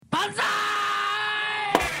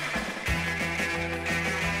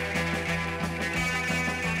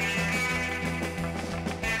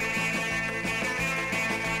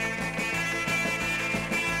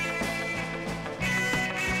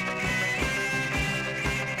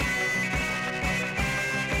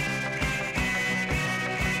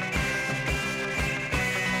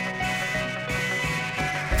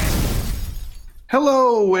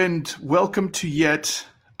Hello and welcome to yet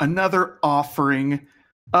another offering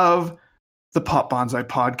of the Pop Bonsai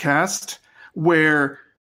podcast, where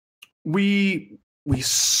we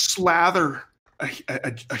slather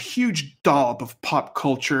a huge dollop of pop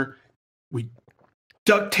culture, we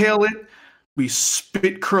ducktail it, we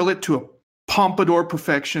spit curl it to a pompadour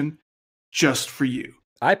perfection just for you.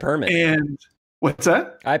 I permit. And what's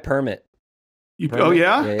that? I permit. Oh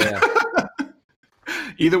yeah? Yeah.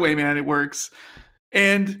 Either way, man, it works.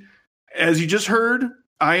 And as you just heard,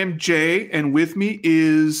 I am Jay, and with me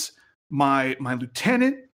is my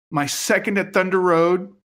lieutenant, my second at Thunder Road,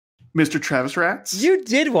 Mr. Travis Ratz. You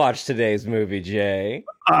did watch today's movie, Jay.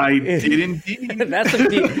 I did indeed.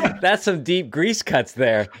 That's some deep grease cuts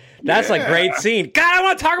there. That's a great scene. God, I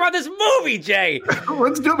want to talk about this movie, Jay.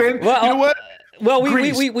 Let's do it, man. Well, you know what? Well,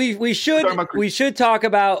 we should talk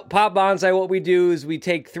about Pop Bonsai. What we do is we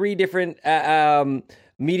take three different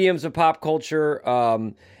mediums of pop culture,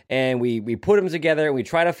 and we put them together and we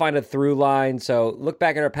try to find a through line. So look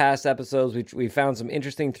back at our past episodes. We found some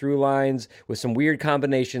interesting through lines with some weird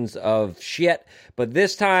combinations of shit. But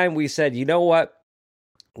this time we said, you know what?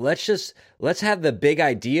 Let's have the big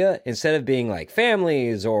idea instead of being like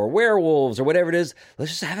families or werewolves or whatever it is.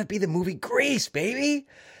 Let's just have it be the movie Grease, baby.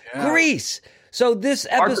 Yeah. Grease. So this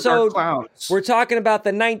episode, we're talking about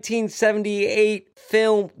the 1978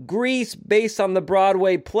 film Grease, based on the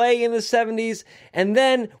Broadway play in the 70s. And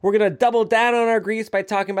then we're going to double down on our Grease by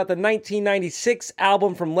talking about the 1996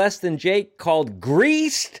 album from Less Than Jake called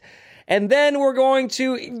Greased. And then we're going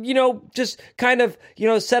to, just kind of,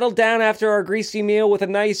 settle down after our greasy meal with a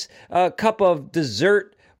nice cup of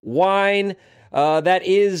dessert wine that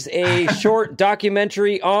is a short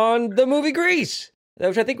documentary on the movie Grease,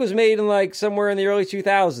 which I think was made in like somewhere in the early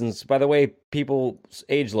 2000s, by the way people's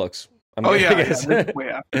age looks. I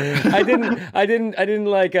didn't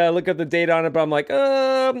look up the date on it, but I'm like,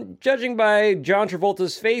 judging by John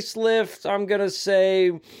Travolta's facelift, I'm gonna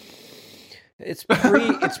say it's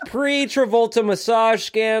pre Travolta massage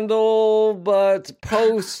scandal, but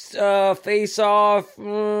post Face Off.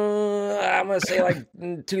 I'm gonna say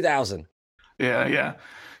like 2000. Yeah.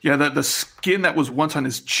 The skin that was once on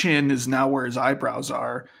his chin is now where his eyebrows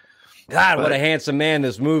are. God, what a handsome man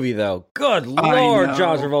this movie, though. Good Lord,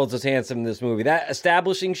 John Travolta's handsome in this movie. That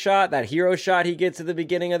establishing shot, that hero shot he gets at the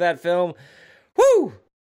beginning of that film, whoo!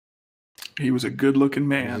 He was a good-looking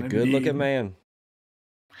man. He was a good-looking man.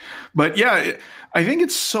 But yeah, I think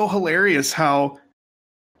it's so hilarious how...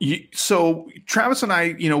 So Travis and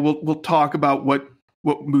I, we'll talk about what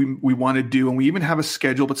we want to do, and we even have a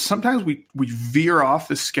schedule, but sometimes we veer off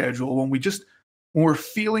the schedule when we're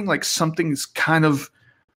feeling like something's kind of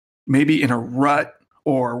maybe in a rut,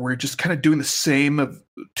 or we're just kind of doing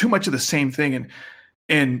too much of the same thing.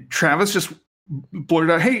 And Travis just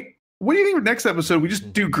blurted out, "Hey, what do you think of next episode? We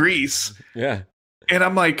just do Grease." Yeah. And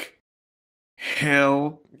I'm like,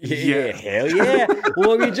 hell yeah. Hell yeah.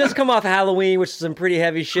 Well, we just come off Halloween, which is some pretty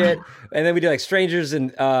heavy shit. And then we did like Stranger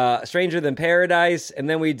Than Paradise. And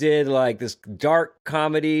then we did like this dark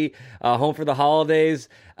comedy, Home for the Holidays.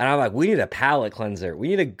 And I'm like, we need a palate cleanser. We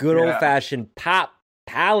need a good old-fashioned pop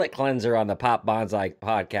palate cleanser on the Pop Bonsai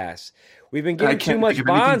podcast. We've been getting too much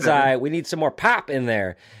bonsai. We need some more pop in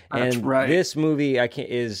there. That's and right. This movie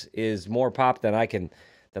is more pop than I can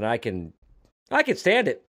stand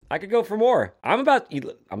it. I could go for more. I'm gonna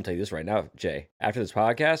tell you this right now, Jay. After this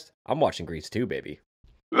podcast, I'm watching Grease 2, baby.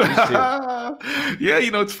 Grease 2. Yeah,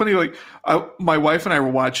 it's funny. Like my wife and I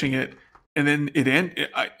were watching it, and then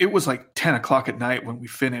it was like 10 o'clock at night when we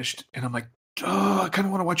finished, and I'm like, I kind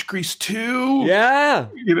of want to watch Grease 2. Yeah.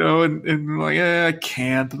 And like, I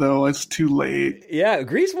can't though. It's too late. Yeah,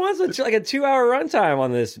 Grease wants like a 2-hour runtime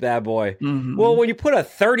on this bad boy. Mm-hmm. Well, when you put a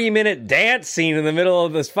 30-minute dance scene in the middle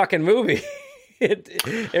of this fucking movie.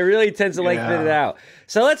 It really tends to lengthen it out.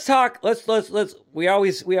 So let's talk. We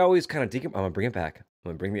always kind of I'm gonna bring it back. I'm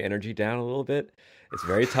gonna bring the energy down a little bit. It's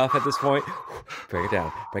very tough at this point. Break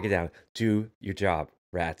it down. Do your job,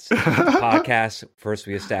 rats. Podcast. First,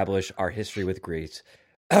 we establish our history with Grease.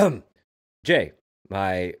 Jay,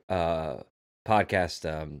 my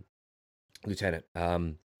podcast lieutenant.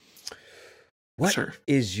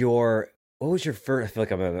 What was your first? I feel like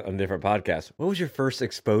I'm on a different podcast. What was your first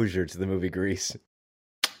exposure to the movie Grease?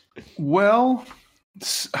 Well,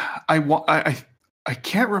 I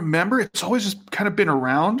can't remember. It's always just kind of been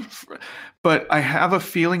around, but I have a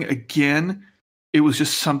feeling again, it was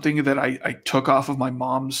just something that I took off of my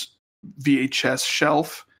mom's VHS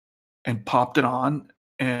shelf and popped it on,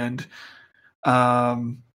 and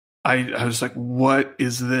I was like, "What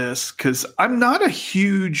is this?" Because I'm not a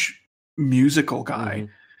huge musical guy.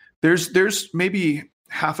 Mm-hmm. There's maybe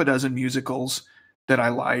half a dozen musicals that I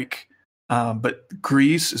like. But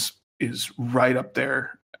Grease is right up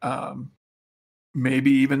there.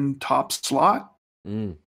 Maybe even top slot.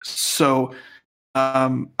 So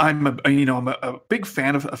I'm a big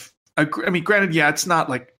fan of I mean, granted, yeah, it's not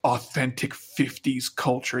like authentic 50s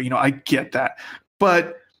culture. I get that,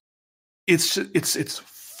 but it's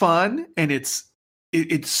fun, and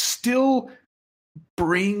it still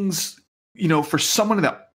brings, for someone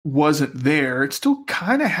that wasn't there, it still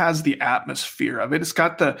kind of has the atmosphere of it. It's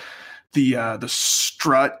got the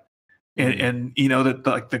strut and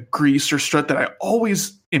the greaser strut that I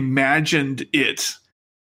always imagined it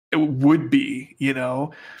would be,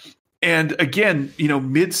 And again,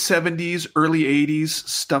 mid 70s, early 80s,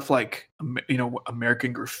 stuff like,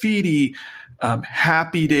 American Graffiti,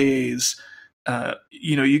 Happy Days,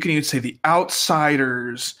 you can even say The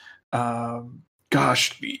Outsiders,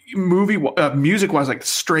 music wise, like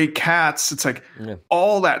Stray Cats. It's like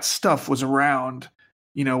all that stuff was around,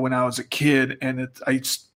 when I was a kid, and I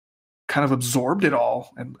just kind of absorbed it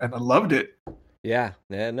all, and I loved it. Yeah,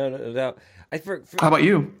 no. How about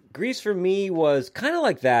you? Grease for me was kind of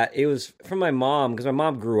like that. It was from my mom, because my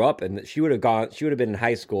mom grew up, and she would have been in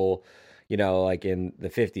high school, like in the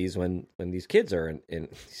 50s when these kids are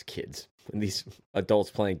when these adults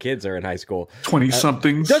playing kids are in high school.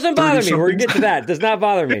 20-somethings. Doesn't bother me. We're going to get to that. Does not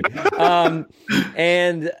bother me.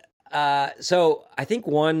 So I think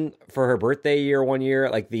one for her birthday year, one year,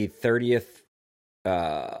 like the 30th,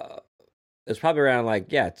 it was probably around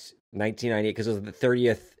it's 1998, because it was the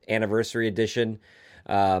 30th anniversary edition,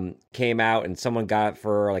 came out, and someone got it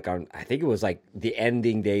for I think it was like the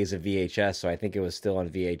ending days of VHS, so I think it was still on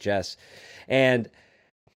VHS. And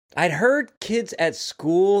I'd heard kids at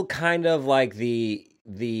school kind of like the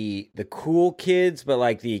cool kids, but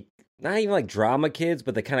like the not even like drama kids,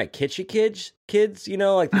 but the kind of kitschy kids,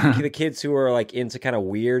 like the kids who are like into kind of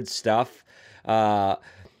weird stuff,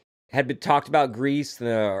 had been talked about Grease,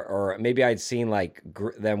 or maybe I'd seen like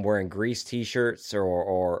them wearing Grease t-shirts,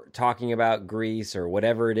 or talking about Grease, or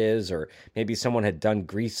whatever it is, or maybe someone had done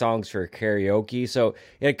Grease songs for karaoke. So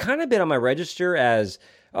it had kind of been on my register as,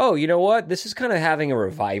 oh, you know what? This is kind of having a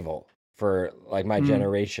revival for like my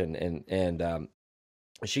generation. And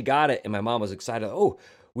she got it, and my mom was excited. Oh,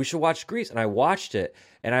 we should watch Grease. And I watched it,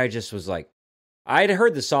 and I just was like, I had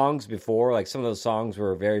heard the songs before, like some of those songs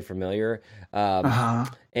were very familiar.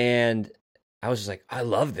 And I was just like, I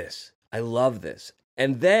love this.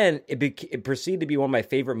 And then it proceeded to be one of my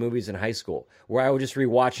favorite movies in high school, where I would just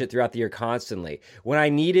rewatch it throughout the year constantly. When I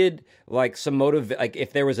needed like some like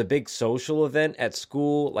if there was a big social event at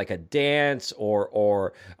school, like a dance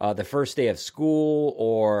or the first day of school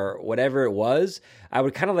or whatever it was, I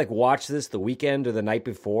would kind of like watch this the weekend or the night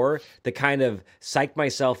before to kind of psych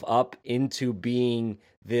myself up into being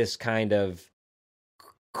this kind of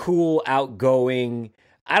cool, outgoing,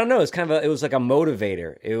 I don't know. It's it was like a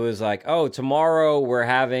motivator. It was like, oh, tomorrow we're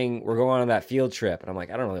going on that field trip. And I'm like,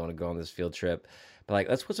 I don't really want to go on this field trip, but like,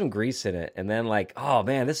 let's put some Grease in it. And then like, oh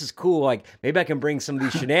man, this is cool. Like maybe I can bring some of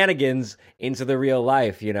these shenanigans into the real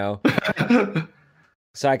life,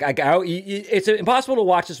 So it's impossible to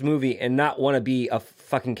watch this movie and not want to be a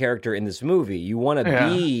fucking character in this movie. You want to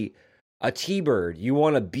be a T-Bird. You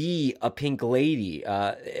want to be a Pink Lady.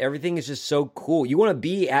 Everything is just so cool. You want to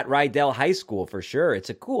be at Rydell High School for sure.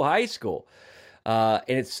 It's a cool high school,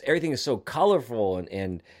 and everything is so colorful,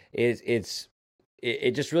 and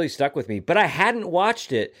it just really stuck with me. But I hadn't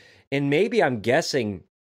watched it, and maybe I'm guessing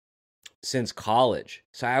since college.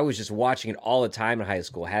 So I was just watching it all the time in high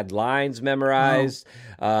school. Had lines memorized.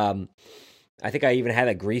 I think I even had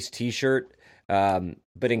a Grease T-shirt.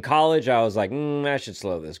 But in college, I was like, I should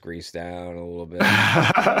slow this Grease down a little bit,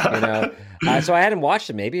 So I hadn't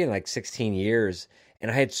watched it maybe in like 16 years,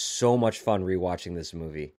 and I had so much fun rewatching this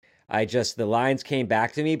movie. The lines came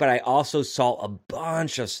back to me, but I also saw a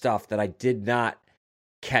bunch of stuff that I did not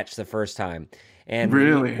catch the first time. And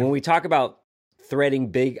really, when we talk about threading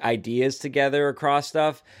big ideas together across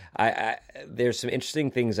stuff, there's some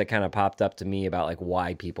interesting things that kind of popped up to me about like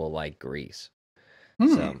why people like Grease.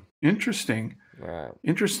 So. Interesting. Right.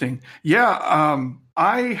 Interesting. Yeah.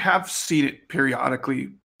 I have seen it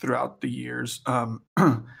periodically throughout the years. I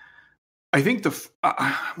think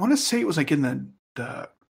I want to say it was like in the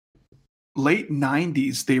late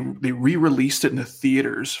 90s, they re-released it in the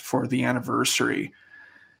theaters for the anniversary.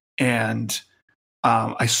 And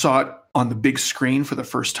I saw it on the big screen for the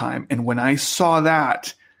first time. And when I saw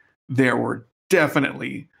that, there were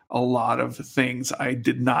definitely a lot of things I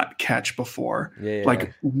did not catch before,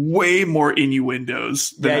 like way more innuendos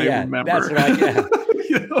than I remember. That's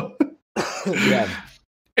right.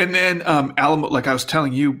 And then Alamo, like I was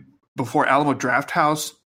telling you before, Alamo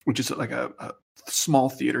Drafthouse, which is like a small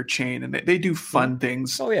theater chain, and they do fun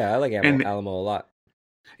things. Oh yeah, I like Alamo a lot.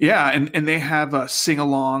 Yeah, and they have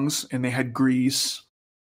sing-alongs, and they had Grease,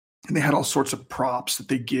 and they had all sorts of props that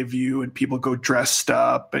they give you, and people go dressed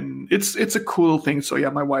up, and it's a cool thing. So yeah,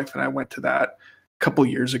 my wife and I went to that a couple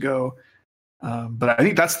years ago, but I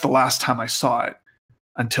think that's the last time I saw it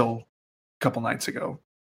until a couple nights ago.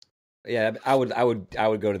 Yeah, I would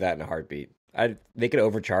go to that in a heartbeat. They could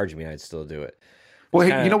overcharge me, I'd still do it. Well,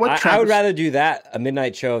 hey, you know what? I would rather do a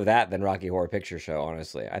midnight show of that than Rocky Horror Picture Show.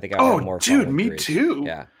 Honestly, I think I would have more fun. Oh, dude, me too.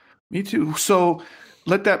 Yeah, me too. So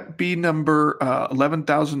let that be number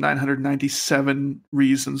 11,997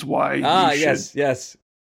 reasons why. Yes.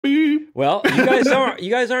 Beep. Well, you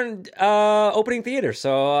guys aren't opening theater,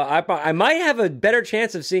 so I might have a better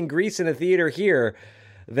chance of seeing Grease in a theater here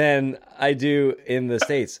than I do in the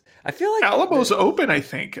States. I feel like Alamo's open, I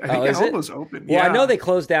think. I think Alamo's open. Well, I know they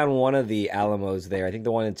closed down one of the Alamos there. I think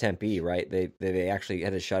the one in Tempe, right? They actually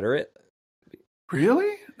had to shutter it.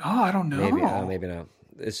 Really? Oh, I don't know. Maybe not.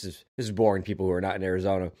 This is boring people who are not in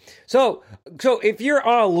Arizona. So if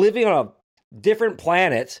you're living on a different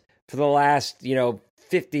planet for the last,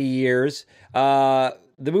 50 years, the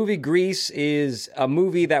movie Grease is a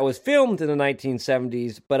movie that was filmed in the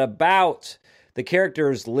 1970s, but about the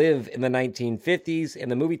characters live in the 1950s, and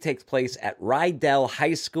the movie takes place at Rydell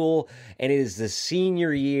High School, and it is the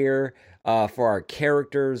senior year for our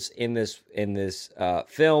characters in this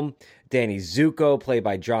film. Danny Zuko, played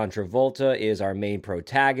by John Travolta, is our main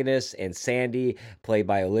protagonist, and Sandy, played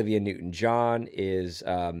by Olivia Newton-John, is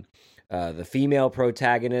the female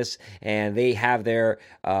protagonist, and they have their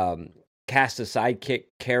cast of sidekick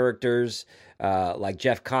characters like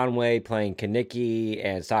Jeff Conway playing Kaneki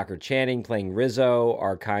and Stockard Channing playing Rizzo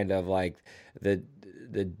are kind of like the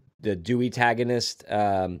Dewey tagonist,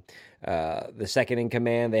 the second in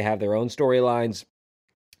command. They have their own storylines.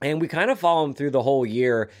 And we kind of follow them through the whole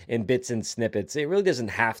year in bits and snippets. It really doesn't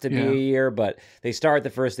have to be a year, but they start the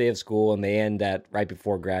first day of school and they end right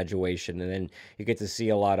before graduation. And then you get to see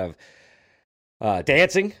a lot of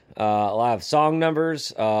dancing, a lot of song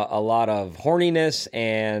numbers, a lot of horniness,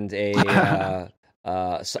 and a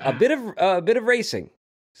bit of racing.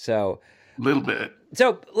 So a little bit.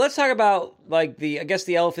 So let's talk about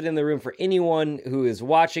the elephant in the room for anyone who is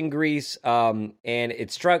watching Grease. And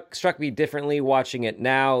it struck me differently watching it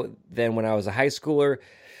now than when I was a high schooler.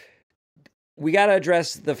 We got to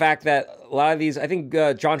address the fact that a lot of these, I think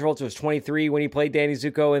John Travolta was 23 when he played Danny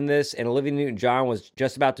Zuko in this, and Olivia Newton-John was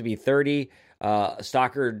just about to be 30.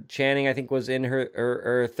 Stockard Channing, I think, was in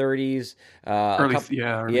her 30s. Early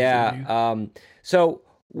 30s. So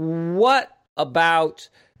what about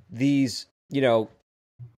these,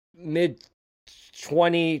 mid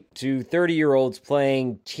 20 to 30-year-olds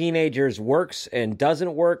playing teenagers works and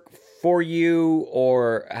doesn't work for you?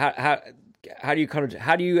 Or how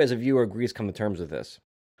do you as a viewer of Grease come to terms with this?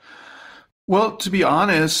 Well, to be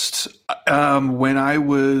honest, when I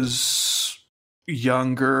was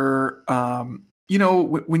younger,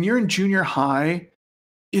 when you're in junior high,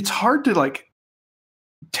 it's hard to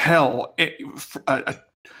tell a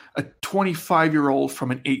 25-year-old from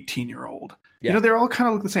an 18-year-old. Yeah. They're all kind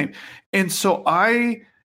of look the same. And so I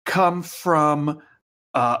come from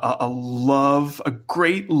a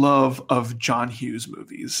great love of John Hughes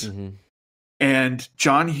movies. Mm-hmm. And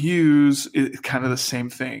John Hughes is kind of the same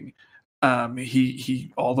thing.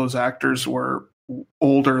 He all those actors were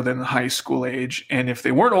older than high school age, and if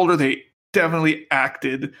they weren't older, they definitely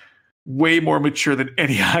acted way more mature than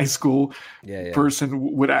any high school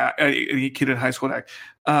person would act. Any kid in high school would act.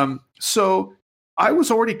 So I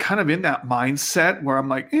was already kind of in that mindset where I'm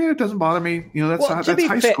like, it doesn't bother me. That's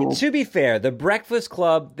high school. To be fair, The Breakfast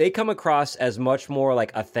Club, they come across as much more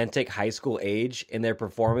like authentic high school age in their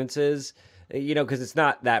performances. Because it's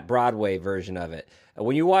not that Broadway version of it.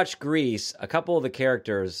 When you watch Grease, a couple of the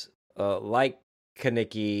characters, like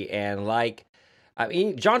Kaneki and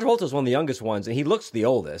John Travolta is one of the youngest ones, and he looks the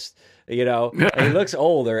oldest, and he looks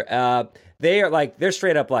older. They're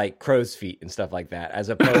straight up like crow's feet and stuff like that, as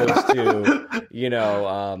opposed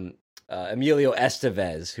to, Emilio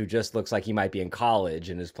Estevez, who just looks like he might be in college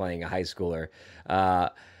and is playing a high schooler.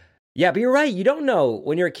 Yeah, but you're right. You don't know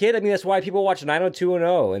when you're a kid. I mean, that's why people watch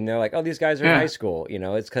 90210 and they're like, "Oh, these guys are in high school."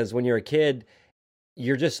 It's because when you're a kid,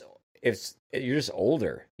 you're just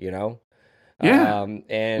older. And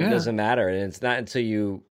it doesn't matter. And it's not until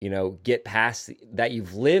you get past that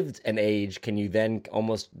you've lived an age can you then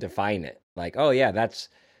almost define it. Like, oh yeah,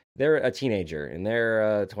 they're a teenager and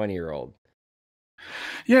they're a 20-year-old.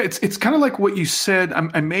 Yeah, it's kind of like what you said.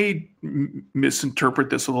 I may misinterpret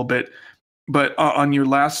this a little bit. But on your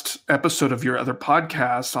last episode of your other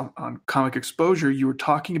podcast on comic exposure, you were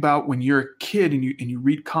talking about when you're a kid and you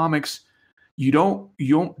read comics, you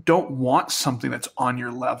don't want something that's on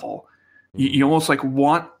your level. You almost like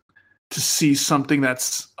want to see something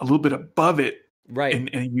that's a little bit above it,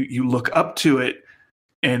 right? And you look up to it,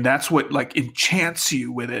 and that's what like enchants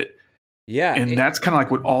you with it. Yeah. And that's kind of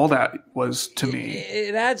like what all that was to me.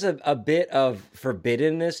 It adds a bit of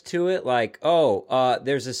forbiddenness to it. Like,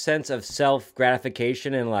 there's a sense of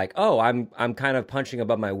self-gratification and like, I'm kind of punching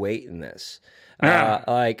above my weight in this.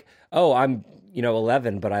 Yeah. I'm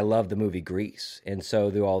 11, but I love the movie Grease. And so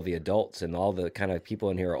do all the adults, and all the kind of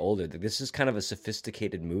people in here are older. This is kind of a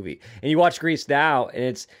sophisticated movie. And you watch Grease now,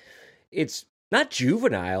 and it's not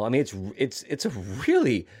juvenile. I mean, it's a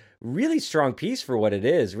really, really strong piece for what it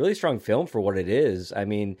is, really strong film for what it is. I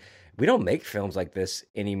mean, we don't make films like this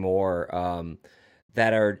anymore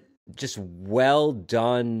that are just well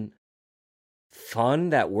done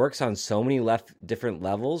fun, that works on so many different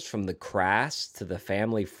levels, from the crass to the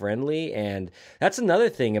family friendly. And that's another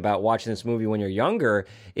thing about watching this movie when you're younger,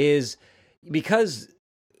 is because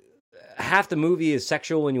half the movie is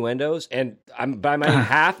sexual innuendos, and by my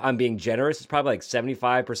half, I'm being generous. It's probably like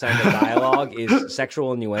 75% of the dialogue is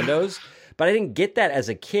sexual innuendos. But I didn't get that as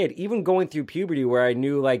a kid, even going through puberty, where I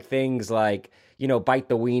knew like things like, bite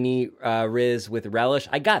the weenie, Riz with relish.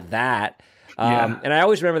 I got that. And I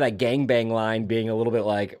always remember that gangbang line being a little bit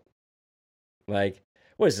like,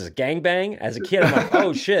 what is this, a gangbang? As a kid, I'm like,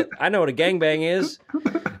 oh shit, I know what a gangbang is.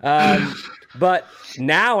 But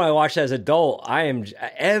now when I watch it as an adult,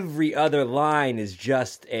 every other line is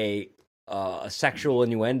just a sexual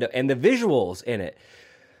innuendo, and the visuals in it.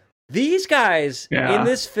 These guys in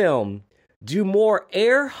this film do more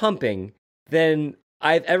air humping than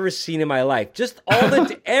I've ever seen in my life. Just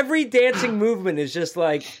every dancing movement is just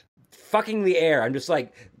like fucking the air. I'm just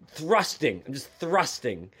like thrusting.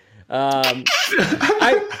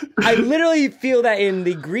 I literally feel that in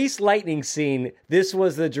the Grease lightning scene, this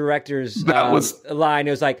was the director's line.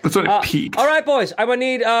 It was like, that's when it peaked. All right, boys, I'm gonna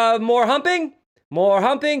need more humping.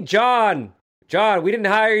 John, we didn't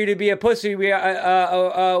hire you to be a pussy. We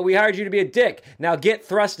hired you to be a dick. Now get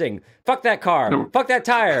thrusting. Fuck that car. No. Fuck that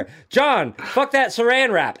tire. John, fuck that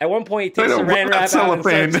saran wrap. At one point, he takes saran wrap out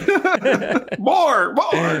and more.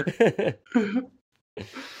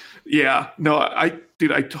 Yeah, no, I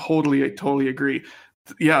totally agree.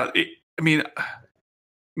 Yeah, I mean,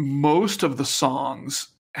 most of the songs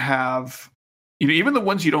have, even the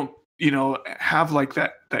ones you don't, have like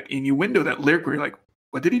that innuendo, that lyric where you're like,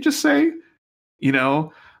 what did he just say? But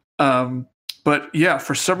yeah,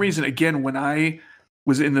 for some reason, again, when I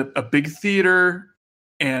was in a big theater,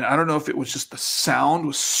 and I don't know if it was just the sound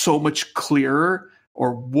was so much clearer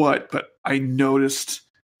or what, but I noticed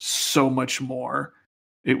so much more.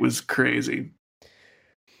 It was crazy.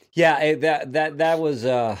 Yeah, that was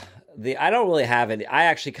I don't really have it. I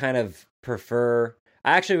actually kind of prefer.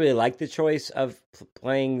 I actually really like the choice of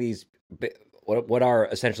playing these what are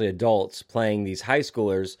essentially adults playing these high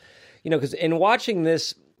schoolers. Because in watching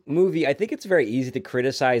this movie, I think it's very easy to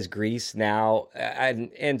criticize Grease now,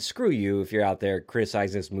 and screw you if you're out there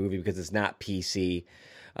criticizing this movie because it's not PC.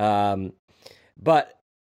 But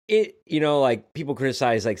it, like people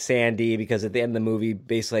criticize like Sandy because at the end of the movie,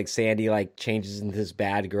 basically like Sandy like changes into this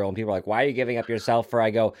bad girl, and people are like, "Why are you giving up yourself for?" I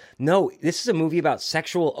go, "No, this is a movie about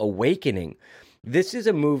sexual awakening. This is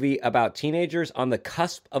a movie about teenagers on the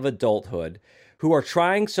cusp of adulthood who are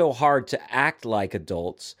trying so hard to act like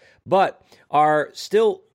adults, but are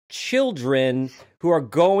still children who are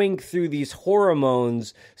going through these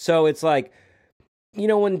hormones." So it's like,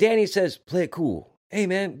 when Danny says, "Play it cool. Hey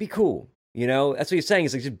man, be cool." That's what he's saying.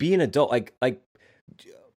 It's like, just be an adult. Like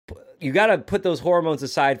you got to put those hormones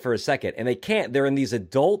aside for a second. And they can't. They're in these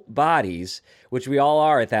adult bodies, which we all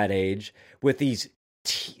are at that age, with these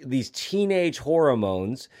teenage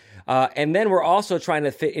hormones. And then we're also trying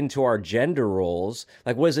to fit into our gender roles.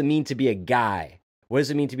 Like, what does it mean to be a guy? What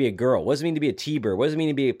does it mean to be a girl? What does it mean to be a T-bird? What does it mean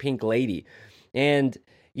to be a pink lady? And,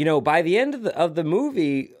 by the end of the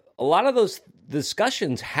movie, a lot of those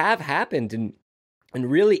discussions have happened in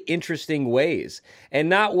really interesting ways, and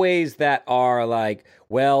not ways that are like,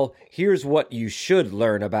 well, here's what you should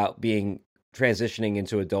learn about transitioning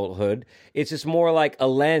into adulthood. It's just more like a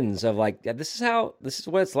lens of like, yeah, this is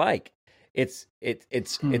what it's like. It's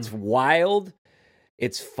wild,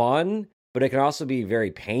 it's fun, but it can also be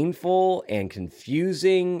very painful and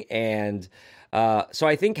confusing. And so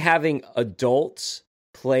I think having adults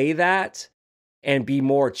play that and be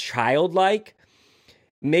more childlike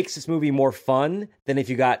makes this movie more fun than if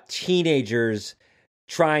you got teenagers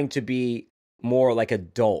trying to be more like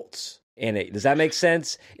adults. in it. Does that make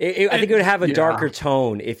sense? I think it would have a darker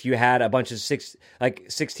tone if you had a bunch of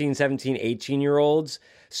 16, 17, 18-year-olds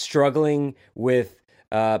struggling with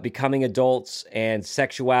becoming adults and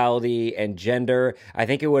sexuality and gender. I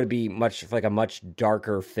think it would be a much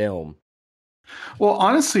darker film. Well,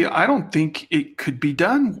 honestly, I don't think it could be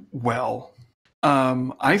done well.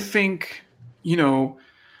 I think,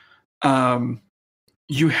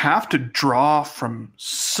 you have to draw from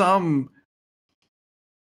some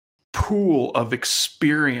pool of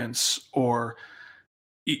experience, or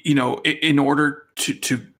in order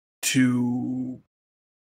to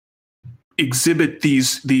exhibit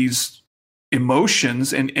these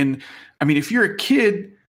emotions. And I mean, if you're a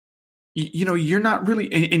kid, you're not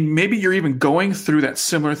really, and maybe you're even going through that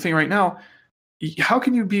similar thing right now. How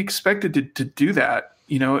can you be expected to do that?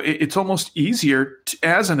 It's almost easier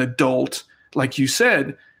as an adult, like you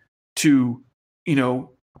said, to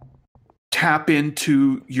tap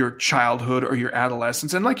into your childhood or your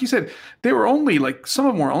adolescence. And like you said, they were only some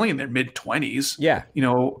of them were only in their mid-20s. Yeah.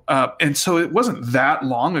 And so it wasn't that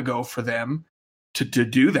long ago for them to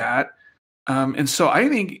do that. And so I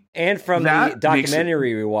think, and from the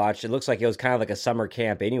documentary we watched, it looks like it was kind of like a summer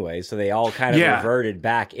camp anyway. So they all kind of reverted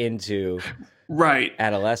back into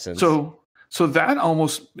adolescence. So that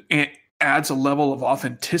almost adds a level of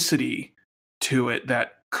authenticity to it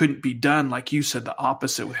that couldn't be done, like you said, the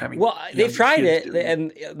opposite with having. Well, they've tried it,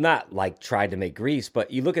 and not tried to make Grease,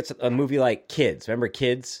 but you look at a movie like Kids. Remember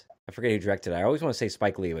Kids? I forget who directed it. I always want to say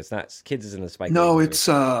Spike Lee, but it's not. Kids is in the Spike Lee. No, it's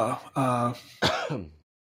Darren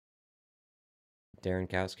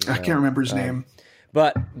Kowski. I can't remember his name.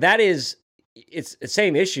 But it's the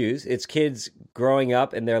same issues. It's kids growing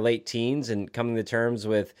up in their late teens and coming to terms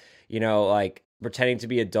with, pretending to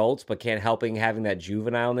be adults, but having that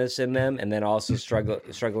juvenileness in them, and then also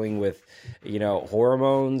struggling with,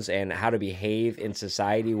 hormones and how to behave in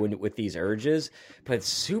society with these urges. But it's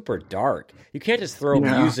super dark. You can't just throw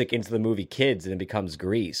music into the movie Kids and it becomes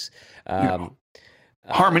Grease.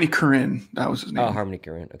 Harmony Korine, that was his name. Oh, Harmony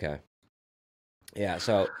Korine. Okay. Yeah.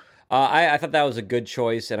 So I thought that was a good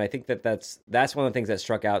choice, and I think that's one of the things that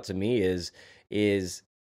struck out to me is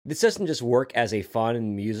this doesn't just work as a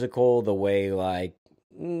fun musical the way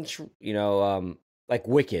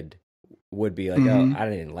Wicked would be. Oh, I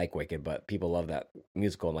didn't like Wicked, but people love that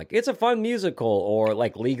musical. I'm it's a fun musical, or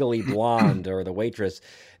Legally Blonde or The Waitress.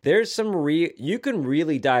 There's some you can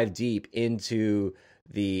really dive deep into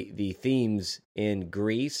the themes in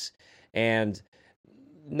Grease, and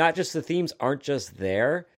not just the themes aren't just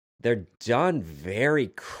there. They're done very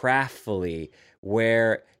craftfully,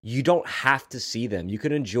 where you don't have to see them. You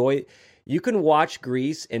can watch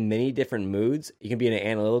Grease in many different moods. You can be in an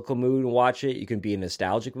analytical mood and watch it. You can be in a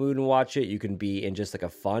nostalgic mood and watch it. You can be in just a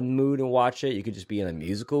fun mood and watch it. You could just be in a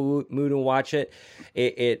musical mood and watch it.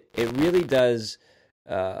 It really does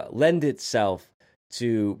lend itself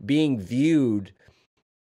to being viewed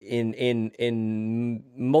in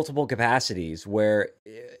multiple capacities, where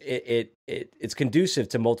it's conducive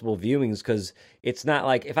to multiple viewings, because it's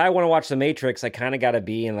not if I want to watch The Matrix, I kind of got to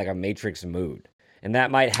be in a Matrix mood, and that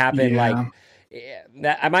might happen. I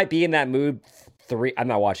might be in that mood. I'm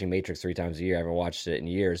not watching Matrix 3 times a year. I haven't watched it in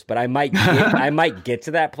years, but I might get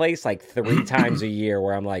to that place 3 times a year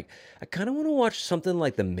where I'm I kind of want to watch something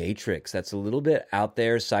like The Matrix that's a little bit out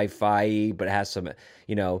there, sci-fi, but it has some,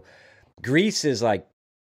 Grease is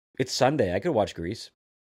it's Sunday. I could watch Grease.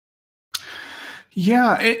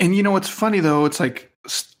 Yeah, and what's funny though, it's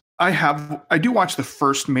I do watch the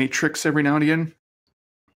first Matrix every now and again,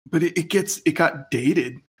 but it got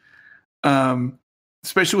dated,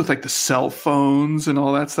 especially with the cell phones and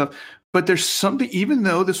all that stuff. But there's something, even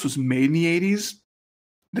though this was made in the 80s,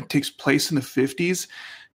 that takes place in the 50s.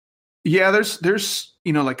 Yeah, there's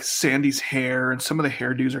Sandy's hair, and some of the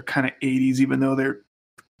hairdos are kind of 80s, even though they're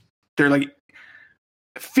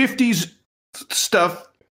 50s stuff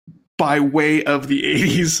by way of the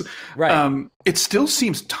 80s. Right. It still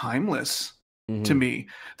seems timeless to me.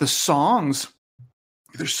 The songs,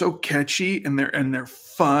 they're so catchy, and they're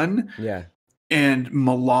fun. Yeah. And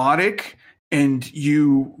melodic, and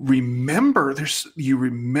you remember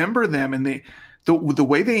them, and the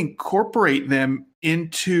way they incorporate them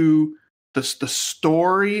into the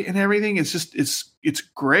story and everything is just it's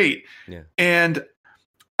great. Yeah. And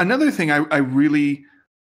another thing I really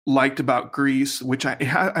liked about Grease, which I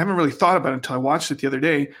haven't really thought about until I watched it the other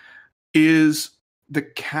day, is the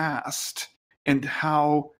cast, and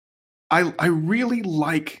how I really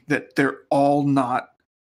like that they're all not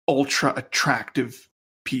ultra attractive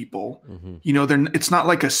people. It's not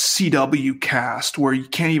like a CW cast where you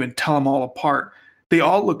can't even tell them all apart. They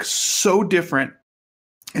all look so different,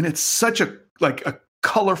 and it's such a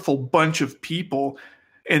colorful bunch of people,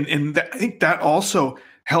 and I think that also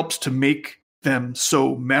helps to make them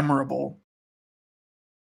so memorable.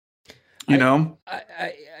 Let's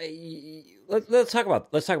talk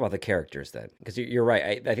about the characters then, because you're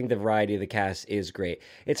right. I think the variety of the cast is great.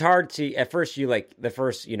 It's hard to at first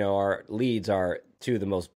our leads are two of the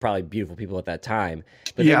most probably beautiful people at that time,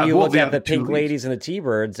 but then you look at the Pink Ladies and the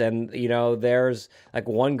T-Birds, and there's like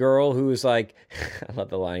one girl who's like, I love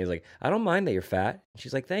the line. He's like, I don't mind that you're fat.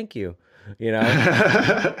 She's like, thank you.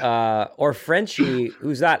 Or Frenchie,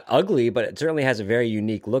 who's not ugly, but it certainly has a very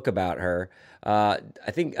unique look about her. I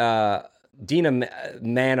think Dina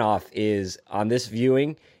Manoff is, on this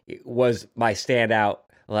viewing, was my standout.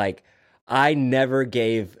 Like, I never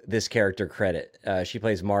gave this character credit. She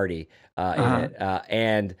plays Marty in it.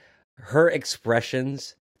 And her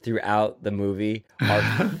expressions throughout the movie are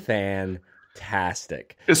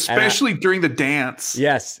fantastic. Especially during the dance.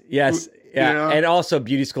 Yes. Yeah. And also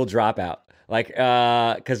Beauty School Dropout. Like,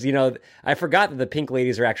 because, I forgot that the Pink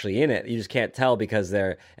Ladies are actually in it. You just can't tell because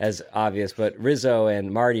they're as obvious, but Rizzo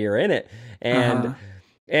and Marty are in it. And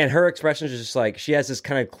her expression is just like, she has this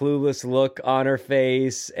kind of clueless look on her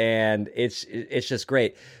face, and it's just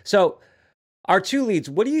great. So our two leads,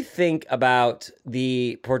 what do you think about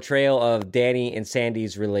the portrayal of Danny and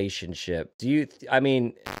Sandy's relationship?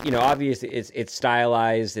 Obviously it's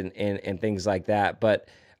stylized and things like that, but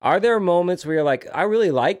are there moments where you're like, I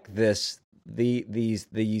really like these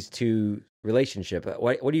two relationship?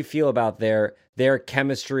 What do you feel about their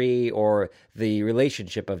chemistry or the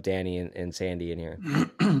relationship of Danny and Sandy in here?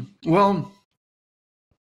 Well,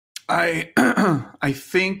 I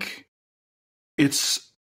think it's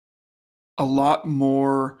a lot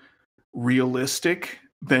more realistic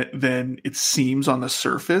than it seems on the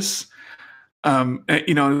surface.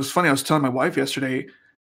 It was funny. I was telling my wife yesterday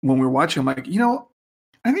when we were watching, I'm like,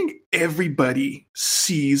 I think everybody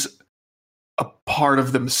sees a part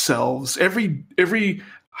of themselves. Every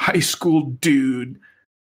high school dude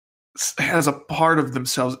has a part of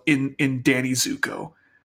themselves in Danny Zuko.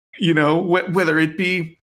 Whether it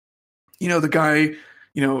be, the guy,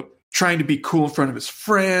 trying to be cool in front of his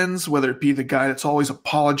friends, whether it be the guy that's always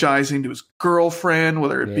apologizing to his girlfriend,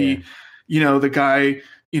 whether it be, the guy,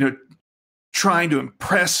 trying to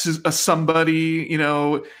impress somebody,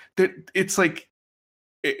 that it's like,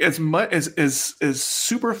 as much as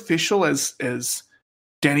superficial as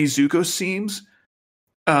Danny Zuko seems,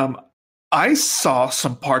 I saw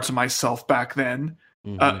some parts of myself back then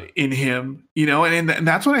in him, and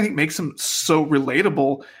that's what I think makes him so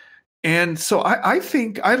relatable. And so I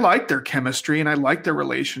think I like their chemistry and I like their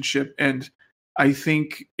relationship, and I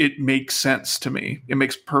think it makes sense to me. It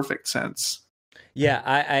makes perfect sense. Yeah,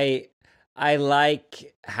 I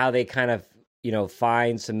like how they kind of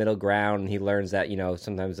find some middle ground. And he learns that,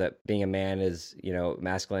 sometimes that being a man is,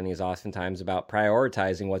 masculinity is oftentimes about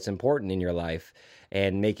prioritizing what's important in your life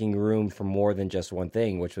and making room for more than just one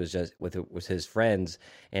thing, which was was his friends.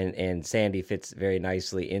 And Sandy fits very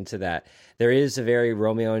nicely into that. There is a very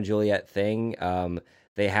Romeo and Juliet thing.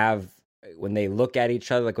 They have, when they look at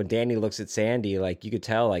each other, like when Danny looks at Sandy, like you could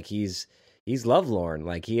tell, like he's lovelorn,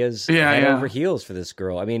 like he is head over heels for this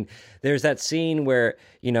girl. I mean, there's that scene where,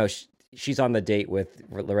 she's on the date with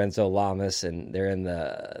Lorenzo Lamas, and they're in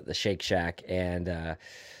the Shake Shack, and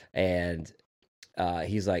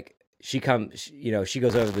he's like, she goes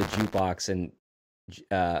over to the jukebox, and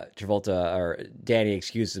Travolta or Danny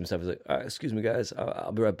excuses himself. He's like, excuse me, guys,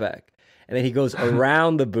 I'll be right back. And then he goes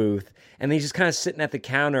around the booth, and then he's just kind of sitting at the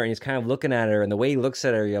counter, and he's kind of looking at her, and the way he looks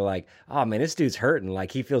at her, you're like, oh man, this dude's hurting.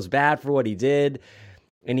 Like, he feels bad for what he did,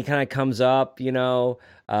 and he kind of comes up,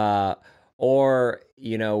 or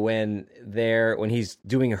when he's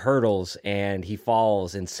doing hurdles and he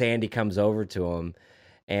falls and Sandy comes over to him,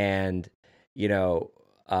 and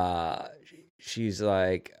she's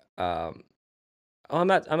like, oh, I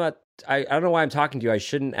don't know why I'm talking to you. I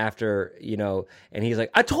shouldn't, after, and he's like,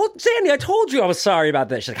 I told you I was sorry about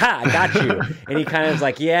that. She's like, ha, I got you. And he kind of is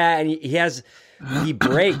like, yeah. And he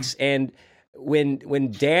breaks. And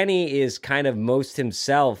when Danny is kind of most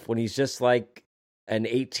himself, when he's just like an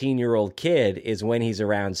 18-year-old kid, is when he's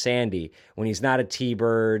around Sandy, when he's not a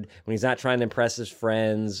T-Bird, when he's not trying to impress his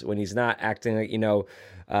friends, when he's not acting like,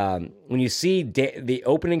 when you see the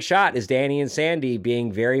opening shot is Danny and Sandy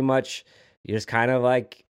being very much just kind of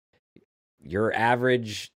like your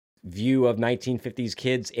average view of 1950s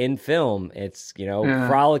kids in film. It's,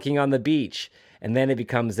 frolicking on the beach. And then it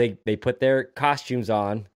becomes, they put their costumes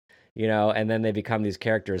on, and then they become these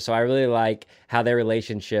characters. So I really like how their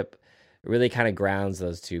relationship really kind of grounds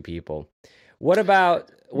those two people. What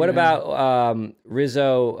about Rizzo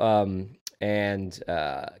and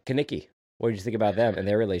Kenickie? What did you think about them and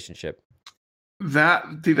their relationship?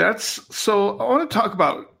 That's so. I want to talk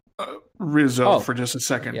about Rizzo for just a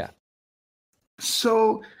second. Yeah.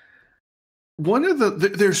 So one of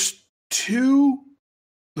there's two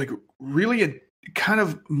like really kind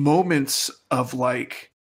of moments of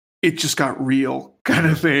like it just got real kind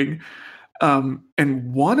of thing,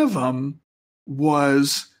 and one of them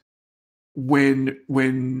was when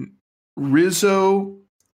Rizzo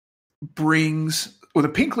the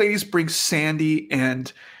Pink Ladies bring Sandy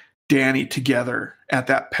and Danny together at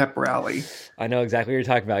that pep rally. I know exactly what you're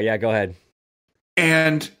talking about. Yeah, go ahead.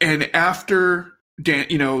 And after Dan,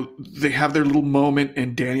 they have their little moment,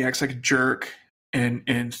 and Danny acts like a jerk, and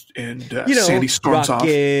Sandy storms off,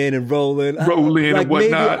 and rolling like and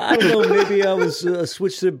whatnot. Maybe, I don't know. Maybe I was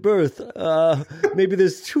switched at birth. Maybe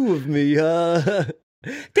there's two of me.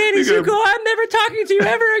 Danny Zuko, I'm never talking to you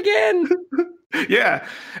ever again. Yeah,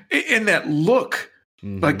 and that look.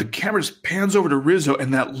 Mm-hmm. Like the camera just pans over to Rizzo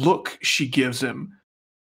and that look she gives him.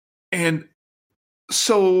 And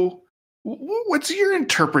so what's your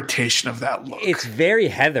interpretation of that look? It's very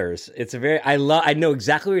Heather's. I know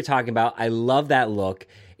exactly what you're talking about. I love that look.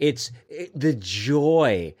 It's the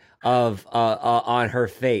joy of on her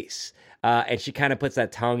face. And she kind of puts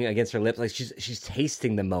that tongue against her lips. Like she's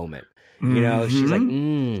tasting the moment. She's like,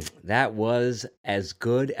 that was as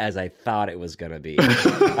good as I thought it was going to be.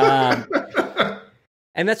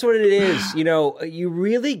 And that's what it is. You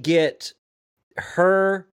really get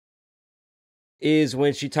her is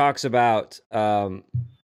when she talks about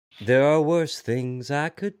there are worse things I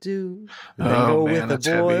could do than go with a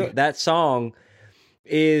boy. Heavy. That song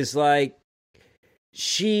is like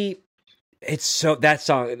it's so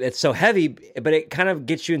heavy, but it kind of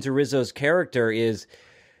gets you into Rizzo's character is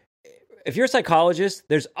if you're a psychologist,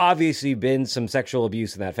 there's obviously been some sexual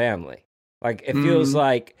abuse in that family. Like it feels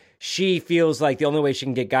like she feels like the only way she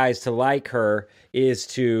can get guys to like her is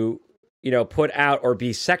to, put out or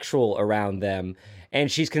be sexual around them.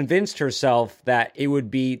 And she's convinced herself that it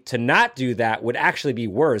would be to not do that would actually be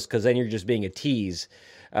worse because then you're just being a tease.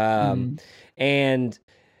 And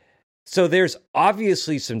so there's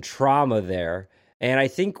obviously some trauma there. And I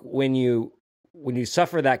think when you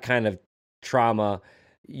suffer that kind of trauma,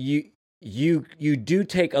 you do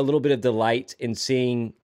take a little bit of delight in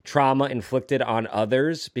seeing trauma inflicted on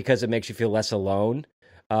others because it makes you feel less alone.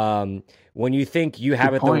 When you think you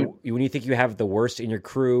have the worst in your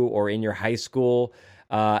crew or in your high school,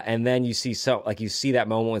 and then you see that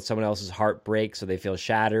moment when someone else's heart breaks, so they feel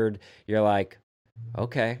shattered. You're like,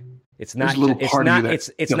 okay, it's not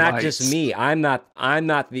just me. I'm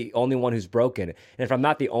not the only one who's broken. And if I'm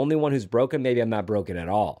not the only one who's broken, maybe I'm not broken at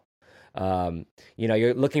all.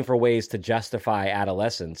 You're looking for ways to justify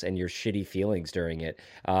adolescence and your shitty feelings during it,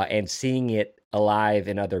 and seeing it alive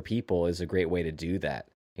in other people is a great way to do that.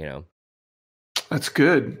 That's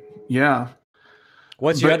good. Yeah.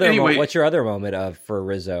 What's your other moment for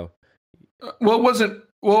Rizzo?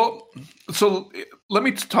 So let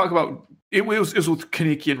me talk about it. Was with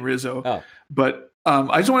Kenickie and Rizzo. Oh. But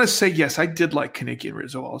I just want to say yes, I did like Kenickie and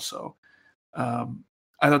Rizzo also. I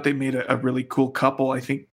thought they made a really cool couple. I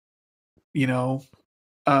think. The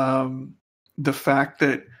fact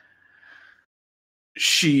that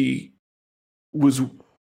she was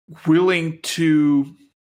willing to,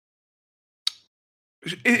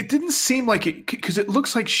 it didn't seem like it, because it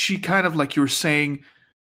looks like she kind of, like you were saying,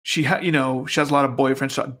 she has a lot of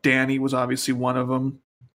boyfriends. So Danny was obviously one of them,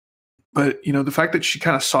 but the fact that she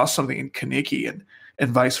kind of saw something in Kenickie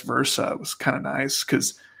and vice versa was kind of nice.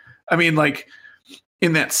 Cause I mean, like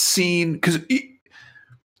in that scene, cause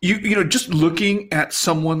just looking at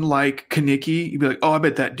someone like Kenickie, you'd be like, oh, I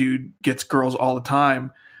bet that dude gets girls all the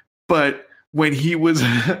time. But when he was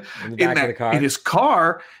in his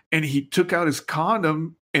car and he took out his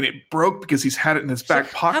condom and it broke because he's had it in his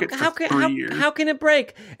back pocket for 3 years. How can it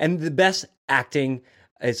break? And the best acting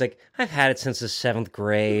is like, I've had it since the 7th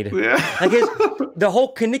grade. Yeah. Like the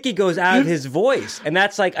whole Kenickie goes out of his voice. And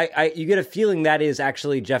that's like, you get a feeling that is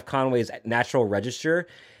actually Jeff Conaway's natural register.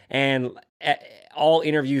 And all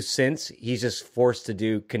interviews since, he's just forced to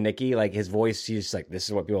do Kenickie. Like his voice, he's just like, this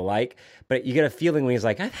is what people like. But you get a feeling when he's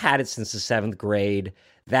like, I've had it since the 7th grade.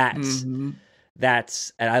 And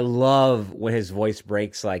I love when his voice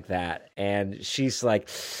breaks like that. And she's like,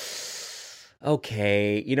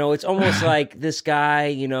 okay, it's almost like this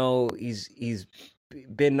guy, he's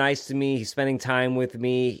been nice to me. He's spending time with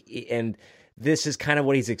me. And this is kind of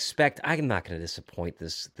what he's expect. I'm not going to disappoint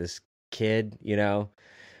this kid,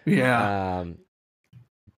 Yeah.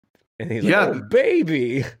 And he's like, oh,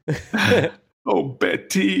 baby. Oh,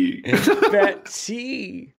 Betty.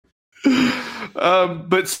 Betty.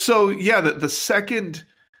 But so, yeah, the second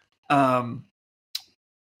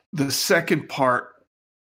the second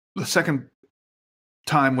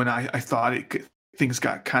time when I thought things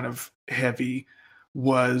got kind of heavy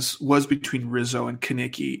was between Rizzo and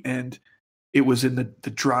Kenickie, and it was in the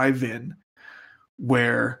drive-in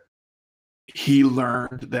where he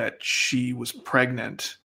learned that she was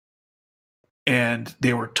pregnant, and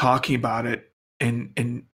they were talking about it,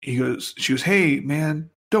 and she goes, "Hey man,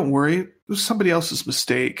 don't worry, it was somebody else's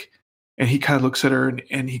mistake." And he kind of looks at her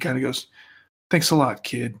and he kind of goes, "Thanks a lot,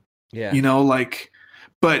 kid." Yeah.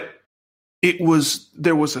 But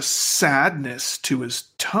there was a sadness to his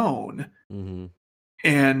tone. Mm-hmm.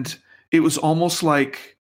 And it was almost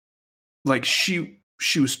like she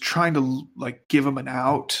was trying to like give him an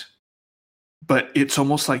out, but it's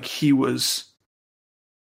almost like he was,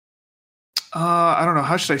 I don't know,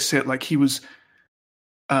 how should I say it? Like he was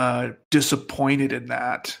disappointed in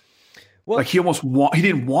that. Well, like he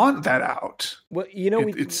didn't want that out. Well,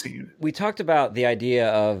 it seemed. We talked about the idea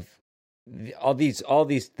of all these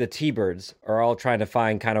the T-Birds are all trying to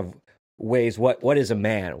find kind of ways what is a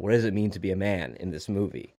man? What does it mean to be a man in this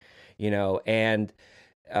movie? And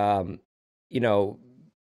Kenickie,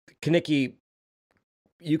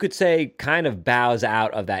 you could say, kind of bows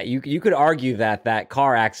out of that. You could argue that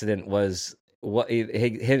car accident was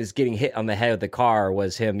him getting hit on the head of the car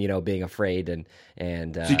was him, being afraid and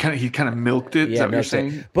so he kind of milked it. Yeah, is that what you're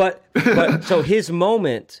saying? But so his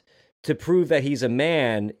moment to prove that he's a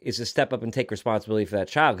man is to step up and take responsibility for that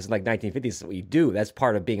child, because in like 1950s, that's what you do. That's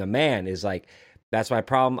part of being a man, is like, that's my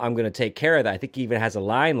problem, I'm going to take care of that. I think he even has a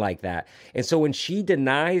line like that. And so when she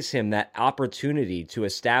denies him that opportunity to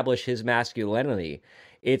establish his masculinity,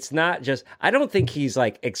 it's not just, I don't think he's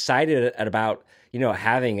like excited about,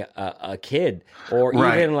 having a kid, or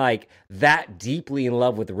even like that deeply in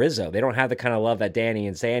love with Rizzo. They don't have the kind of love that Danny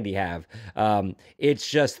and Sandy have. It's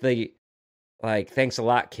just thanks a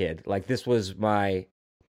lot, kid. Like, this was an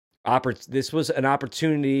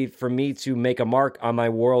opportunity for me to make a mark on my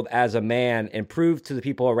world as a man and prove to the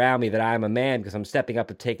people around me that I'm a man because I'm stepping up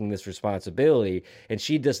and taking this responsibility. And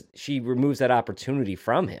she removes that opportunity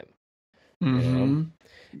from him. Mm-hmm.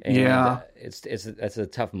 And yeah, it's a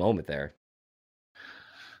tough moment there.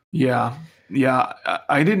 Yeah.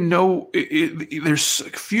 I didn't know. There's a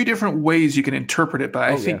few different ways you can interpret it, but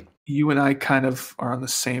I think you and I kind of are on the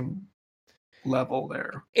same level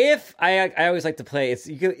there. If I always like to play,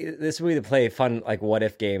 this movie to play fun, like what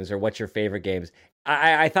if games or what's your favorite games.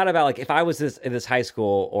 I thought about, like, if I was in this high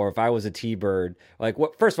school, or if I was a T-Bird, like,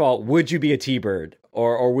 what? First of all, would you be a T-Bird,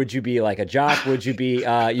 or would you be like a jock? Would you be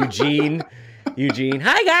Eugene?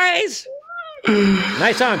 Hi guys.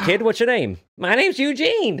 Nice song, kid. What's your name? My name's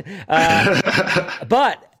Eugene.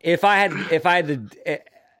 But if I had to,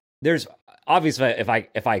 there's obviously if I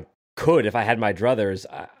had my druthers,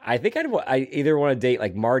 I think I either want to date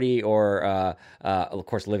like Marty or of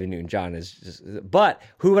course Olivia Newton-John is just. But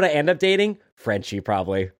who would I end up dating? Frenchie,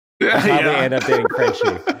 probably. I'd probably end up dating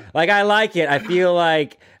Frenchie. Like, I like it. I feel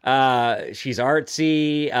like she's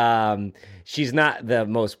artsy. She's not the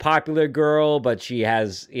most popular girl, but she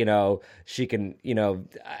has, she can,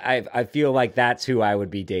 I feel like that's who I would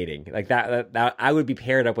be dating. Like that I would be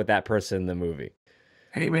paired up with that person in the movie.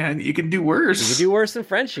 Hey man, you can do worse. You can do worse than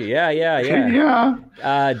Frenchie. Yeah.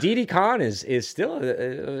 Yeah. Didi Khan is still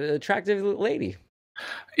an attractive lady.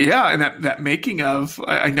 Yeah, and that making of,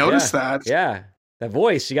 I noticed that. Yeah, that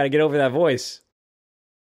voice. You got to get over that voice.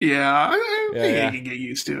 Yeah, I think I can get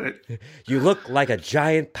used to it. You look like a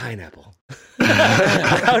giant pineapple.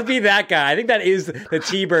 I would be that guy. I think that is the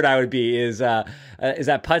T-Bird I would be. Is that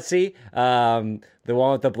Putsy? The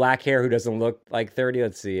one with the black hair who doesn't look like 30?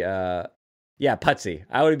 Let's see. Yeah, Putsy.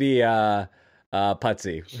 I would be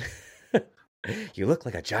Putsy. You look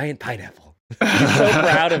like a giant pineapple. He's so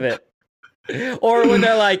proud of it. Or when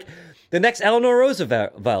they're like, the next Eleanor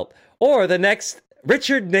Roosevelt, or the next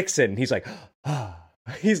Richard Nixon. He's like,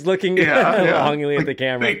 he's looking longingly at the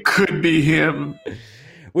camera. It could be him.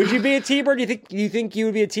 Would you be a T-Bird? Do you think you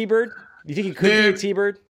would be a T-Bird? Do you think you could be a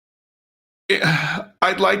T-Bird?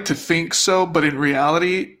 I'd like to think so, but in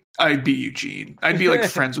reality, I'd be Eugene. I'd be like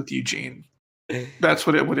friends with Eugene. That's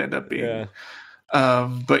what it would end up being.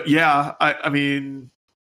 Yeah. But yeah, I mean,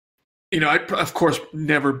 I'd of course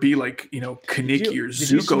never be like, Kenickie or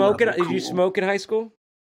Zuko. Did you smoke in high school?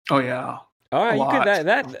 Oh yeah. All right, you could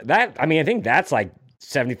that. I mean, I think that's like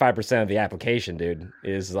 75% of the application, dude.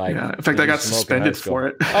 Is like, yeah. In fact, I got suspended for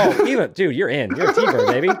it. Oh, even dude, you're in. You're a T-Bird,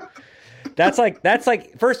 baby. That's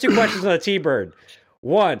like first two questions on a T-Bird.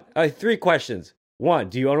 3 questions. 1,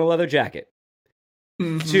 do you own a leather jacket?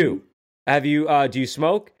 Mm-hmm. 2, have you do you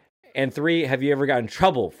smoke? And 3, have you ever gotten in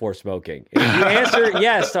trouble for smoking? And if you answer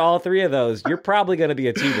yes to all 3 of those, you're probably going to be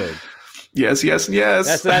a T-bird. Yes, yes, and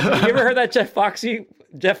yes. Have you ever heard that Jeff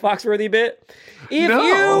Foxworthy bit? If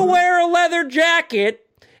you wear a leather jacket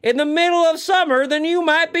in the middle of summer, then you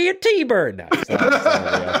might be a T-bird. No, it's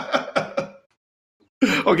not,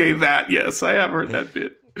 okay, yes, I have heard that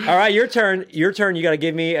bit. All right, your turn. You got to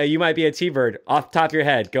give me you might be a T-bird off the top of your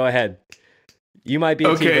head. Go ahead. You might be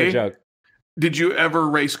a T-bird joke. Did you ever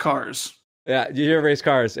race cars? Yeah, did you ever race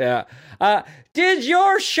cars? Yeah. Did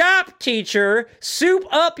your shop teacher soup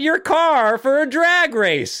up your car for a drag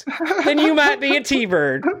race? Then you might be a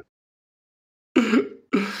T-bird.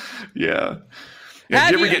 Yeah.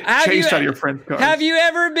 Did you ever get chased out of your friend's car? Have you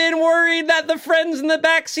ever been worried that the friends in the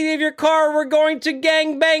backseat of your car were going to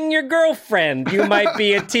gangbang your girlfriend? You might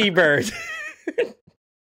be a T-bird.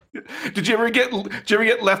 Did you ever get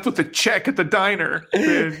left with a check at the diner?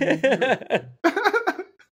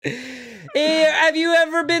 Have you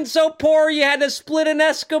ever been so poor you had to split an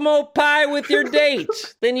Eskimo pie with your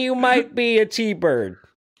date? Then you might be a T-bird.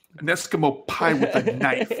 An Eskimo pie with a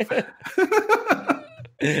knife.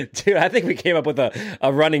 Dude, I think we came up with a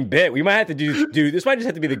running bit. We might have to do this. Might just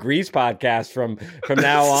have to be the Grease podcast from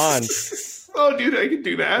now on. Oh, dude, I can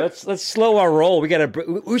do that. Let's slow our roll. We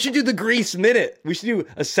should do the Grease Minute. We should do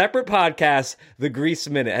a separate podcast, the Grease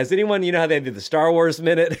Minute. Has anyone, how they did the Star Wars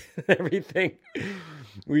Minute and everything?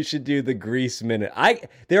 We should do the Grease Minute.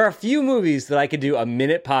 There are a few movies that I could do a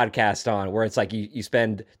minute podcast on where it's like you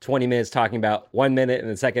spend 20 minutes talking about 1 minute and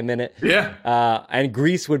the second minute. Yeah. And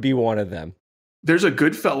Grease would be one of them. There's a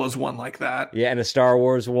Goodfellas one like that. Yeah, and a Star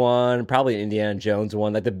Wars one, probably an Indiana Jones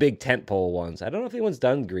one, like the big tentpole ones. I don't know if anyone's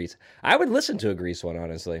done Grease. I would listen to a Grease one,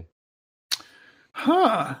 honestly.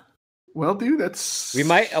 Huh. Well, dude, that's... We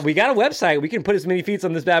got a website. We can put as many feats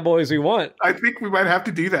on this bad boy as we want. I think we might have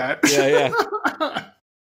to do that. Yeah.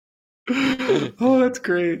 Oh, that's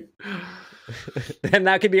great. And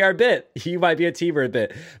that could be our bit. You might be a T-bird bit.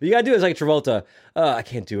 But you got to do it like Travolta. I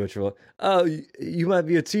can't do a Travolta. Oh, you might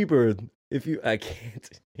be a T-bird. I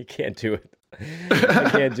can't do it. I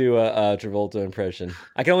can't do a Travolta impression.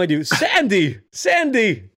 I can only do Sandy.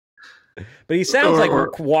 But he sounds like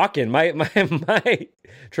Walken. My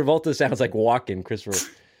Travolta sounds like Walken, Christopher.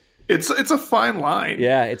 It's a fine line.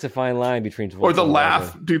 Yeah, it's a fine line between Travolta or the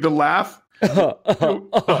laugh. Do the laugh.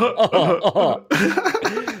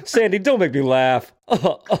 Sandy, don't make me laugh.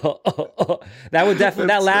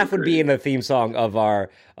 That laugh would be in the theme song of our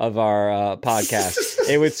podcast.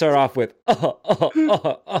 It would start off with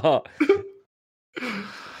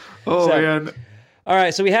man. All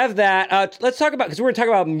right, so we have that. Let's talk about, because we're going to talk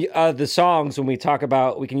about the songs when we talk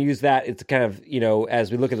about, we can use that. It's kind of,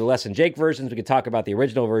 as we look at the Less Than Jake versions, we can talk about the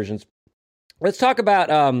original versions. Let's talk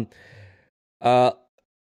about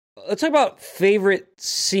favorite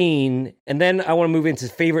scene, and then I want to move into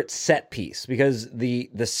favorite set piece, because the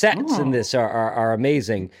sets in this are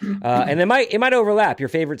amazing, and it might overlap. Your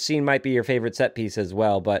favorite scene might be your favorite set piece as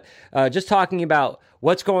well. But just talking about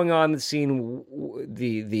what's going on in the scene,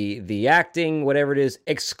 the acting, whatever it is,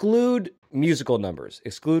 exclude musical numbers,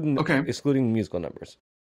 excluding musical numbers.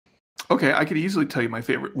 Okay, I could easily tell you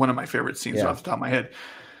one of my favorite scenes off the top of my head.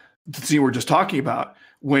 The scene we're just talking about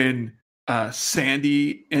when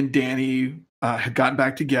Sandy and Danny had gotten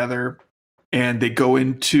back together, and they go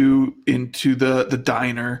into the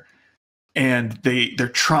diner, and they're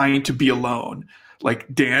trying to be alone.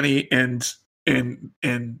 Like Danny and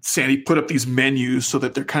Sandy put up these menus so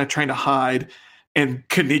that they're kind of trying to hide. And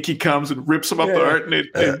Kaneki comes and rips them up the heart, and he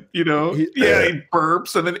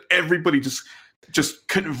burps, and then everybody just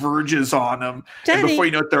converges on him. Danny, and before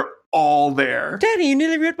you know it, they're all there. Danny, you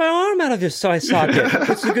nearly ripped my arm out of your socket.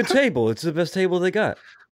 It's a good table. It's the best table they got.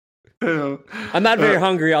 I'm not very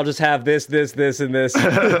hungry. I'll just have this, and this.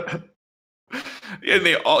 And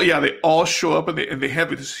they all show up, and they have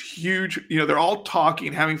this huge, they're all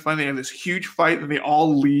talking, having fun. They have this huge fight, and they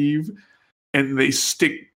all leave, and they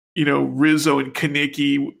stick, Rizzo and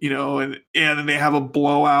Kaneki, and then they have a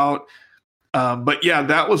blowout. But yeah,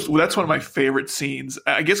 that's one of my favorite scenes.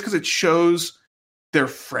 I guess because it shows their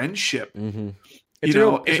friendship. Mm-hmm. It's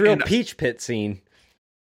a real Peach Pit scene.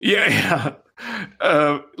 Yeah.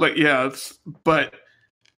 But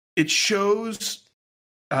it shows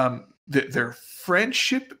their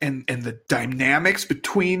friendship and the dynamics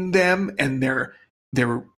between them and their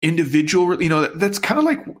individual. That's kind of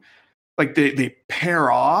like they pair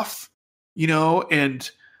off.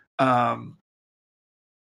 And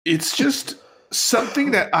it's just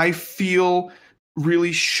something that I feel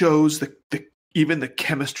really shows even the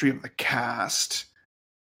chemistry of the cast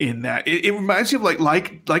in that. It reminds me of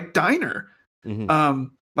like Diner. Mm-hmm.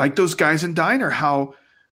 Like those guys in Diner, how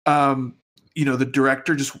the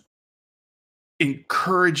director just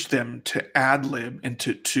encouraged them to ad lib and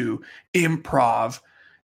to improv,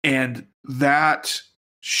 and that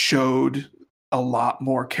showed a lot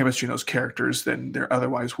more chemistry in those characters than there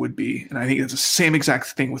otherwise would be. And I think it's the same exact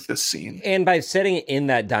thing with this scene. And by setting it in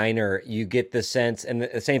that diner, you get the sense, and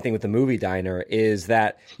the same thing with the movie Diner, is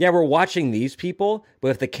that, yeah, we're watching these people,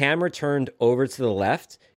 but if the camera turned over to the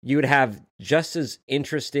left, you would have just as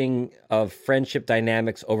interesting of friendship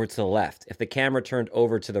dynamics over to the left. If the camera turned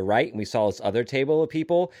over to the right and we saw this other table of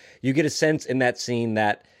people, you get a sense in that scene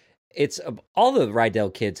that it's all the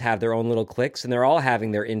Rydell kids have their own little cliques, and they're all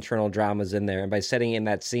having their internal dramas in there. And by setting in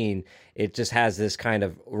that scene, it just has this kind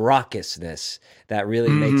of raucousness that really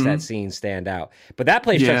makes that scene stand out. But that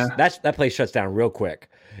place that place shuts down real quick.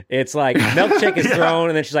 It's like milkshake is thrown,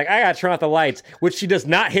 and then she's like, I gotta turn off the lights, which she does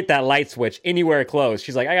not hit that light switch anywhere close.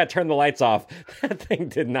 She's like, I gotta turn the lights off. That thing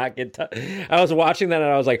did not get I was watching that, and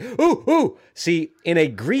I was like, ooh. See, in a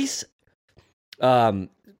Grease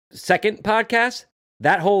second podcast,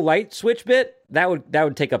 that whole light switch bit, that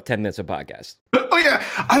would take up 10 minutes of podcast. Oh yeah,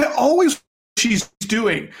 I always she's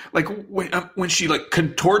doing like when she like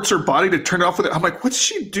contorts her body to turn it off with it. I'm like, what's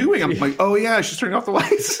she doing? I'm like, oh yeah, she's turning off the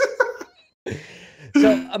lights.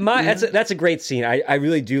 So that's a great scene. I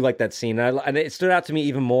really do like that scene, and it stood out to me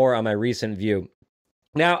even more on my recent view.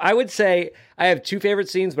 Now, I would say I have two favorite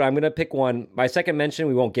scenes, but I'm going to pick one. My second mention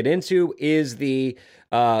we won't get into is the,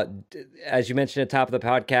 as you mentioned at the top of the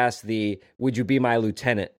podcast, the "Would you be my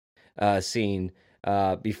lieutenant" scene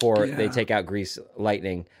before they take out Grease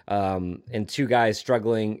Lightning, and two guys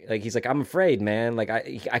struggling. Like he's like, "I'm afraid, man. Like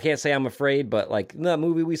I can't say I'm afraid, but like in the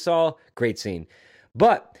movie we saw, great scene."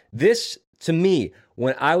 But this, to me,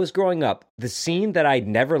 when I was growing up, the scene that I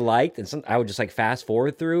never liked and I would just like fast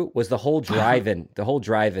forward through was the whole drive-in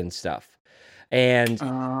stuff. And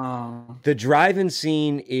the drive-in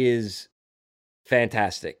scene is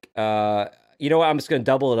fantastic. You know what? I'm just going to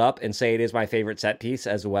double it up and say it is my favorite set piece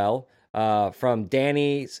as well. From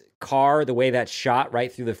Danny's car, the way that's shot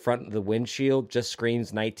right through the front of the windshield just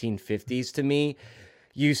screams 1950s to me.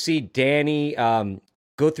 You see Danny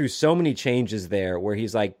go through so many changes there where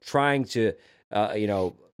he's like trying to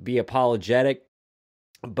be apologetic,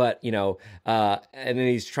 but and then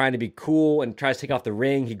he's trying to be cool and tries to take off the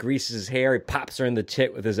ring. He greases his hair, he pops her in the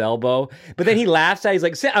tit with his elbow, but then he laughs at it. He's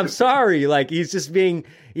like, I'm sorry. Like he's just being,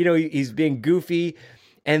 he's being goofy.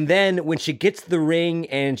 And then when she gets to the ring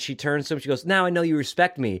and she turns to him, she goes, now I know you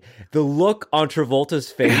respect me. The look on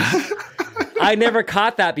Travolta's face, I never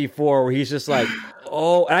caught that before, where he's just like,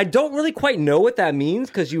 oh, and I don't really quite know what that means,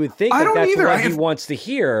 because you would think that's what he wants to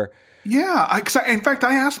hear. Yeah, in fact,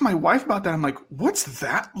 I asked my wife about that. I'm like, "What's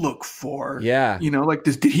that look for?" Yeah, like,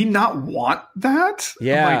 did he not want that?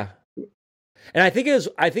 Yeah, and I think it's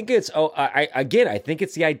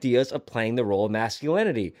the ideas of playing the role of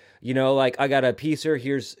masculinity. Like I got a piecer.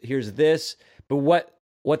 Here's this, but what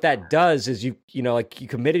that does is you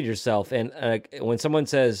committed yourself, and when someone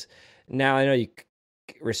says, "Now I know you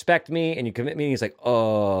respect me and you commit me," and he's like,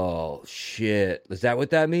 oh shit, is that what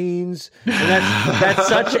that means? And that's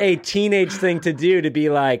such a teenage thing to do, to be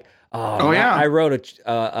like, oh yeah, I wrote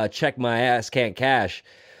a check my ass can't cash.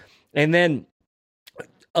 And then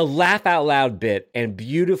a laugh out loud bit and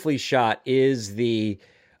beautifully shot is the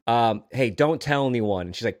hey, don't tell anyone.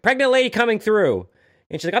 And she's like, pregnant lady coming through,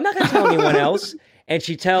 and she's like, I'm not gonna tell anyone else. And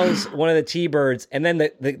she tells one of the T-Birds, and then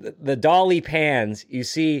the dolly pans, you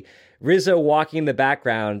see Rizzo walking in the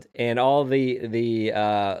background, and all the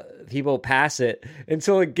people pass it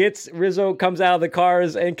until Rizzo comes out of the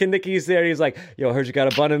cars, and Kanicki's there, and he's like, yo, I heard you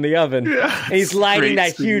got a bun in the oven. Yeah, and he's lighting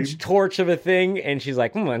that huge torch of a thing, and she's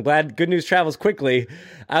like, I'm glad good news travels quickly.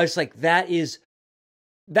 I was like, that's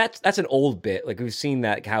an old bit. Like, we've seen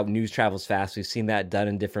that, how news travels fast. We've seen that done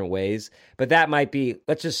in different ways. But that might be,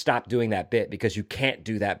 let's just stop doing that bit, because you can't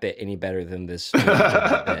do that bit any better than this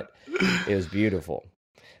bit. It was beautiful.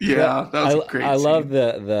 Yeah, that was a great scene. I love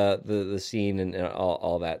the scene and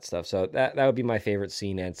all that stuff. So that would be my favorite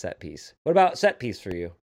scene and set piece. What about set piece for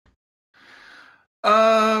you?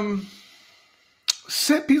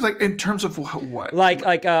 Set piece, like in terms of what? Like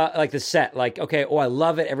the set. Like, okay, I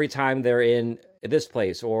love it every time they're in this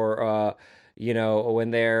place, or when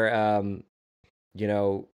they're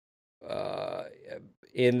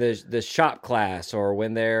in the shop class, or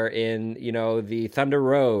when they're in the Thunder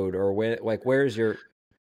Road, or when, like, where's your...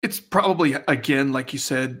 It's probably, again, like you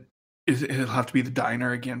said, it'll have to be the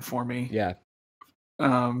diner again for me. Yeah.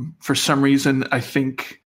 For some reason, I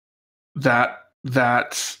think that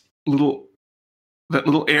little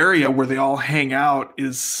area where they all hang out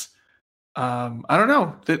is, I don't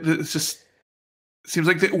know. It's just seems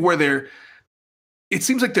like where they're it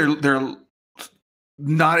seems like they're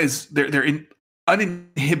not as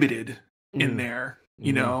uninhibited in there,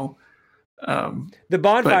 you know. The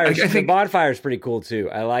bonfire, the bonfire is pretty cool too.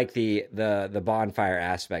 I like the bonfire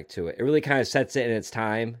aspect to it. It really kind of sets it in its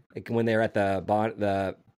time, like when they're at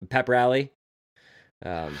the pep rally.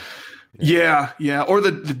 Yeah, or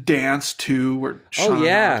the dance too. Where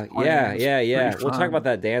yeah. We'll talk about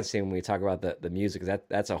that dance scene when we talk about the music.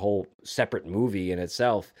 That's a whole separate movie in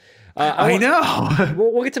itself. I know.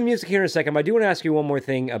 We'll get to music here in a second, but I do want to ask you one more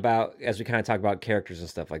thing about, as we kind of talk about characters and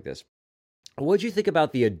stuff like this. What did you think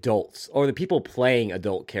about the adults or the people playing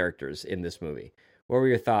adult characters in this movie? What were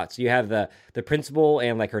your thoughts? You have the principal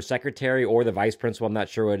and like her secretary or the vice principal. I'm not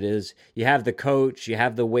sure what it is. You have the coach. You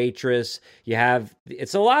have the waitress.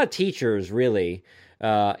 It's a lot of teachers really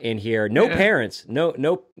in here. No parents.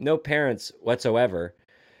 No parents whatsoever.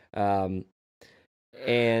 And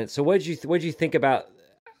so what did you think about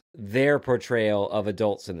their portrayal of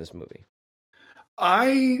adults in this movie?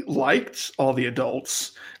 I liked all the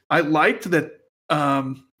adults. I liked that. I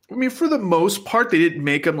mean, for the most part, they didn't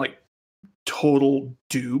make them like total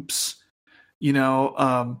dupes. You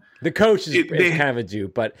know, the coach is kind of a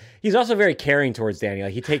dupe, but he's also very caring towards Danny.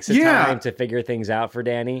 Like he takes the time to figure things out for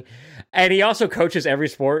Danny, and he also coaches every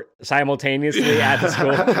sport simultaneously at the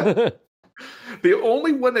school. The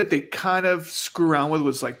only one that they kind of screw around with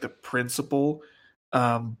was like the principal,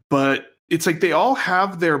 but it's like they all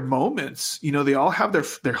have their moments, you know. They all have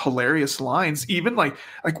their hilarious lines. Even like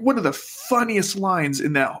one of the funniest lines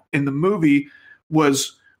in the movie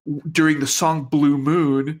was during the song "Blue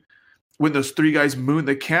Moon," when those three guys moon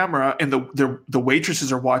the camera, and the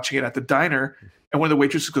waitresses are watching it at the diner, and one of the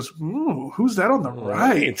waitresses goes, "Ooh, who's that on the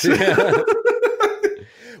right?" Yeah.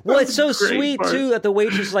 Well, it's so sweet too that the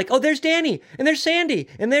waitress is like, "Oh, there's Danny, and there's Sandy,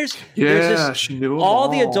 and there's she knew them all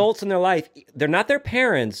the adults in their life. They're not their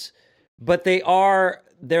parents, but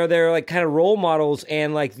they're like kind of role models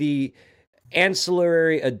and like the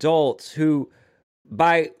ancillary adults who,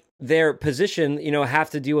 by their position, you know,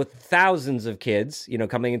 have to deal with thousands of kids, you know,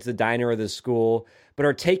 coming into the diner or the school, but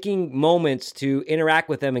are taking moments to interact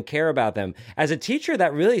with them and care about them. As a teacher,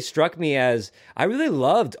 that really struck me as I really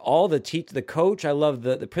loved all the coach. I loved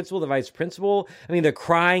the principal, the vice principal. I mean, they're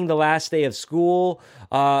crying the last day of school.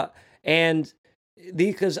 And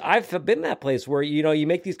because I've been in that place where, you know, you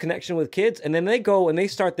make these connections with kids and then they go and they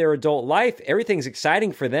start their adult life. Everything's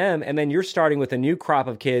exciting for them. And then you're starting with a new crop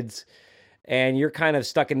of kids and you're kind of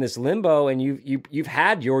stuck in this limbo, and you've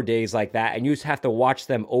had your days like that, and you just have to watch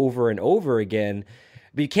them over and over again.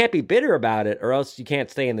 But you can't be bitter about it, or else you can't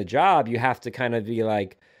stay in the job. You have to kind of be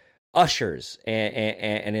like ushers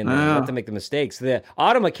and let them make the mistakes. The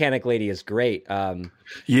auto mechanic lady is great.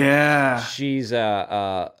 She's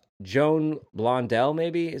Joan Blondell,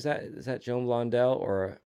 maybe is that Joan Blondell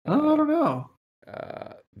or I don't know.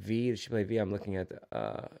 V. Does she play V? I'm looking at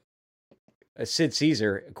Sid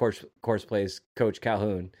Caesar, of course, plays Coach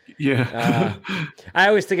Calhoun. Yeah. I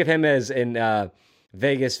always think of him as in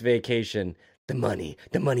Vegas Vacation. The money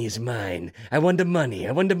is mine. I want the money.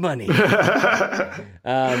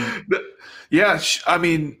 Yeah, I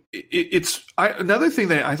mean, it's another thing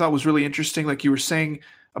that I thought was really interesting, like you were saying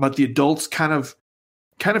about the adults kind of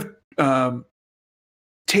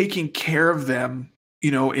taking care of them,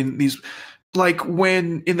 you know, in these. Like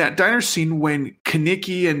when in that diner scene when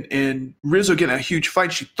Kaneki and Rizzo get in a huge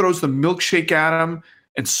fight, she throws the milkshake at him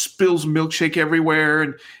and spills milkshake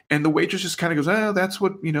everywhere, and the waitress just kind of goes, "Oh, that's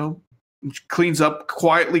what, you know,"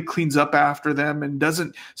 quietly cleans up after them and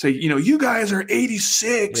doesn't say, you know, "You guys are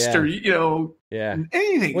 86th," or, you know,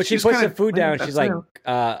 anything. When she puts the food down, she's like,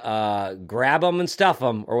 grab them and stuff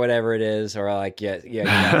them or whatever it is, or like,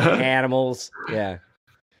 animals. Yeah.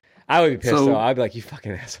 I would be pissed though. I'd be like, "You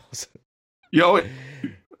fucking assholes." Yo,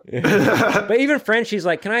 but even French, she's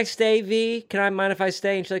like, "Can I stay, V? Can I mind if I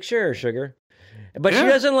stay?" And she's like, "Sure, sugar." But she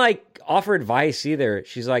doesn't like offer advice either.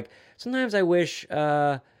 She's like, "Sometimes I wish do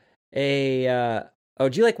you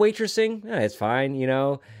like waitressing? Yeah, it's fine, you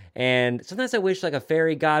know. And sometimes I wish like a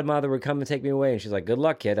fairy godmother would come and take me away." And she's like, "Good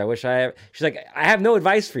luck, kid. She's like, "I have no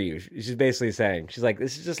advice for you." She's basically saying, she's like,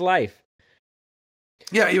 "This is just life."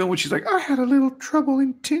 Yeah, even when she's like, "I had a little trouble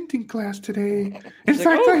in tinting class today. In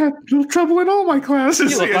fact, I had a little trouble in all my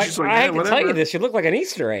classes." I hate to tell you this. You look like an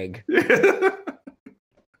Easter egg.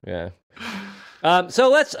 Yeah. So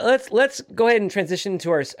let's go ahead and transition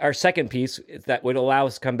to our second piece that would allow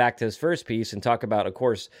us to come back to this first piece and talk about, of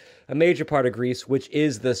course, a major part of Grease, which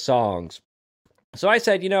is the songs. So I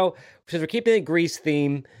said, you know, since we're keeping the Grease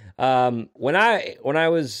theme, when I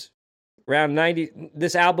was around 90.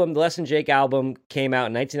 This album, the Less Than Jake album, came out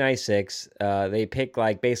in 1996. They picked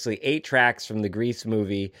like basically 8 tracks from the Grease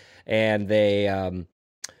movie, and they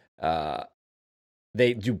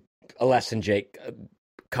do a Less Than Jake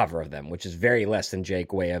cover of them, which is very Less Than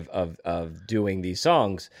Jake way of doing these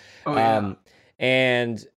songs. Oh, yeah.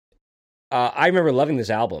 And I remember loving this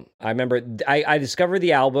album. I remember I discovered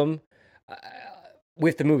the album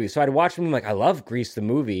with the movie. So I'd watch them like, I love Grease the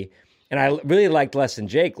movie. And I really liked Less Than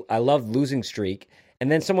Jake. I loved Losing Streak.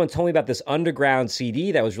 And then someone told me about this underground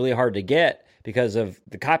CD that was really hard to get because of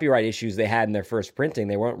the copyright issues they had in their first printing.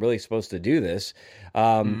 They weren't really supposed to do this.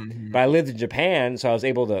 But I lived in Japan, so I was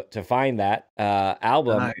able to find that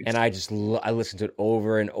album. Nice. And I listened to it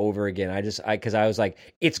over and over again. Because I was like,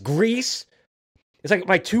 it's Grease. It's like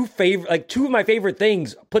my two of my favorite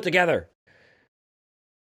things put together.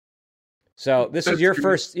 So this is your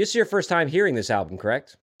first time hearing this album,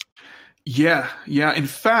 correct? Yeah. In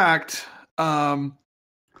fact, so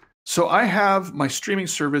I have my streaming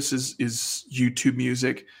service is YouTube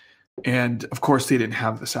Music, and of course they didn't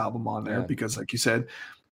have this album on there because, like you said,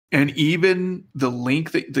 and even the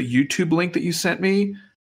YouTube link that you sent me,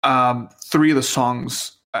 3 of the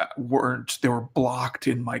songs they were blocked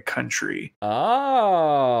in my country.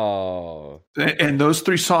 Oh, and those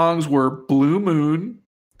 3 songs were Blue Moon,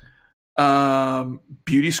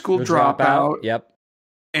 Beauty School Dropout. Yep.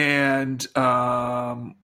 And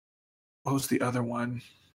what was the other one?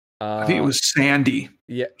 I think it was Sandy.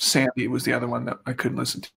 Yeah, Sandy was the other one that I couldn't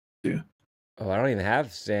listen to. Oh, I don't even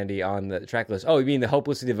have Sandy on the track list. Oh, you mean the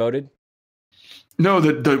Hopelessly Devoted? No,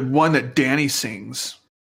 the one that Danny sings.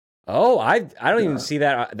 Oh, I don't even see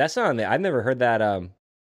that. That's not on there. I've never heard that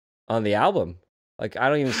on the album. Like, I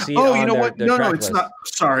don't even see. Oh, you know what? No, it's not.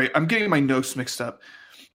 Sorry, I'm getting my notes mixed up.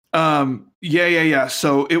 Yeah.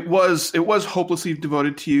 So it was Hopelessly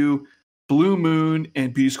Devoted to You, Blue Moon,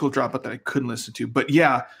 and Beauty School Dropout that I couldn't listen to. But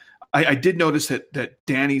yeah, I did notice that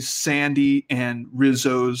Danny's Sandy and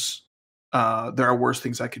Rizzo's There Are Worse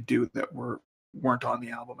Things I Could Do that weren't on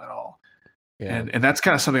the album at all. Yeah. And that's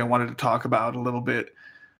kind of something I wanted to talk about a little bit.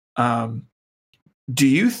 Do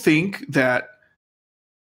you think that,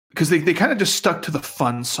 because they kind of just stuck to the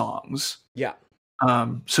fun songs. Yeah.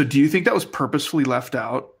 So do you think that was purposefully left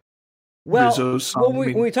out? Well,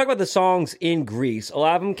 when we talk about the songs in Grease, a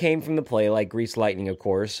lot of them came from the play, like Grease Lightning, of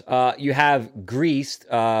course. You have Greased,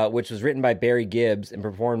 which was written by Barry Gibbs and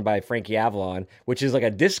performed by Frankie Avalon, which is like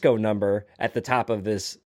a disco number at the top of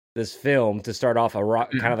this film to start off a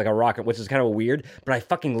rock, kind of like a rocket, which is kind of weird. But I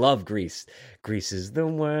fucking love Grease. Grease is the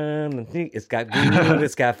one. It's got groove,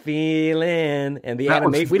 it's got feeling, and the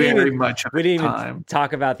animation. We didn't even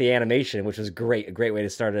talk about the animation, which was a great way to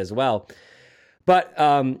start it as well. But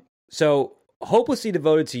so Hopelessly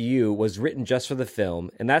Devoted to You was written just for the film,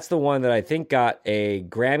 and that's the one that I think got a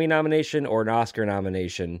Grammy nomination or an Oscar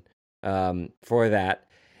nomination for that.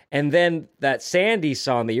 And then that Sandy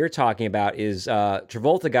song that you're talking about is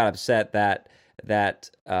Travolta got upset that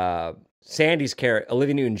Sandy's character,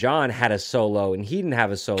 Olivia Newton-John, had a solo and he didn't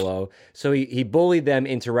have a solo, so he bullied them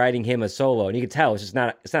into writing him a solo. And you can tell it's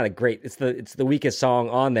not a great. It's the weakest song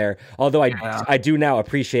on there. Although I do now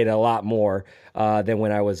appreciate it a lot more than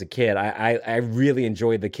when I was a kid. I really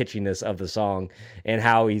enjoyed the kitschiness of the song and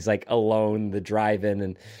how he's like alone, the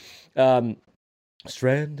drive-in, and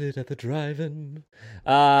stranded at the drive-in.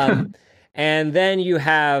 And then you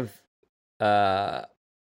have and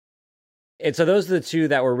so those are the 2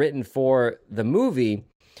 that were written for the movie.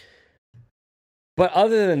 But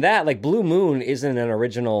other than that, like Blue Moon isn't an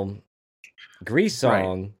original Grease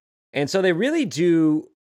song. Right. And so they really do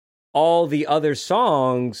all the other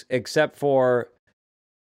songs except for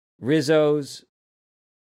Rizzo's,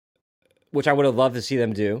 which I would have loved to see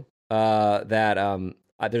them do.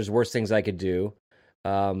 There's Worse Things I Could Do.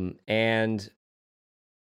 And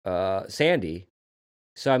Sandy.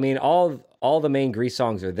 So I mean, all the main Grease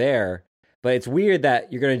songs are there, but it's weird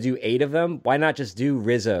that you're going to do 8 of them. Why not just do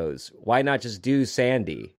Rizzo's? Why not just do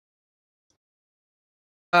Sandy?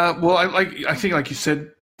 Well, I think like you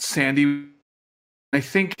said, Sandy. I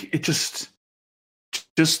think it just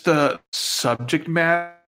the subject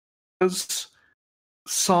matter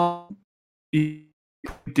song. You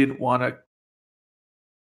didn't want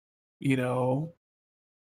to,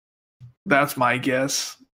 that's my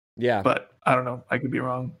guess. Yeah. But I don't know. I could be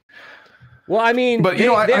wrong. Well, I mean, but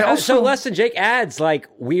I also, so Less Than Jake adds like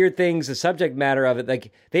weird things, the subject matter of it.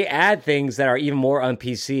 Like they add things that are even more on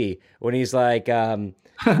PC when he's like,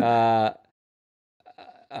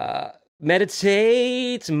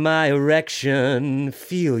 meditate my erection,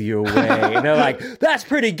 feel your way. And they're like, that's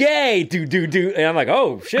pretty gay. Do. And I'm like,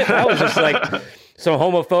 oh shit. That was just like some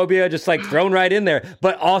homophobia just like thrown right in there,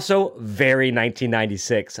 but also very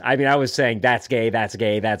 1996. I mean, I was saying that's gay, that's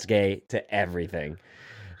gay, that's gay to everything.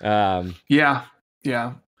 Yeah.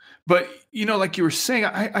 But like you were saying,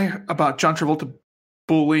 I about John Travolta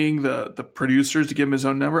bullying the producers to give him his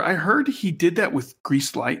own number. I heard he did that with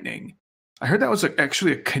Greased Lightning. I heard that was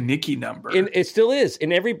actually a Kenickie number. It still is.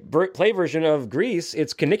 In every play version of Grease,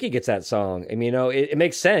 it's Kenickie gets that song. I mean, it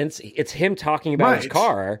makes sense. It's him talking about his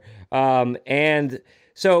car. And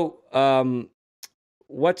so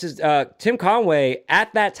Tim Conway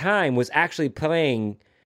at that time was actually playing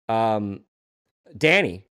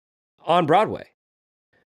Danny on Broadway.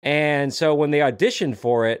 And so when they auditioned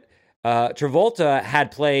for it, Travolta had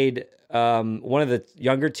played one of the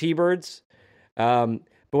younger T-Birds.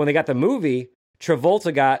 But when they got the movie,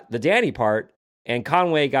 Travolta got the Danny part and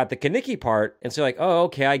Conway got the Kenickie part. And so like, oh,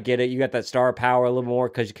 okay, I get it. You got that star power a little more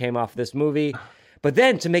because you came off this movie. But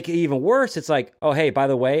then to make it even worse, it's like, oh, hey, by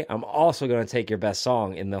the way, I'm also going to take your best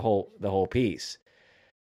song in the whole piece.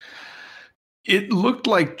 It looked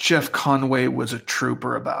like Jeff Conway was a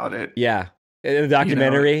trooper about it. Yeah. In the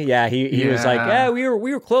documentary, he was like, yeah, we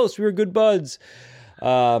were close. We were good buds.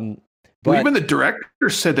 But even the director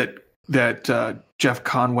said that Jeff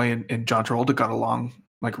Conway and John Travolta got along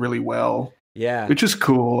like really well. Yeah, which is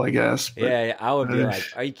cool, I guess. But, yeah, I would be like,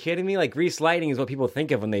 are you kidding me? Like Greased Lightning is what people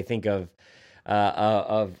think of when they think of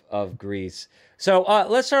Grease. So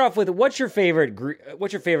let's start off with what's your favorite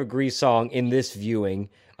Grease song in this viewing?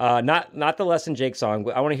 Not the Less Than Jake song.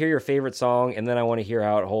 I want to hear your favorite song, and then I want to hear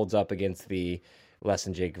how it holds up against the Less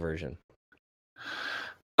Than Jake version.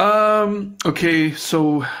 Okay,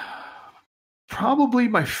 so probably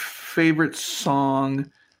my favorite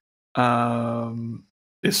song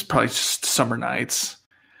is probably just Summer Nights.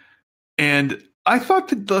 And I thought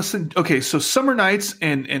that so Summer Nights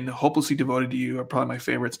and Hopelessly Devoted to You are probably my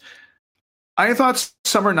favorites. I thought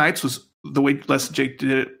Summer Nights was the way Less Than Jake did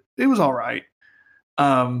it. It was all right.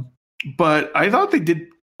 But I thought they did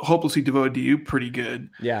Hopelessly Devoted to You pretty good.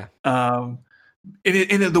 Yeah. And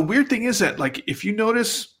the weird thing is that like if you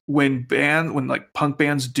notice when like punk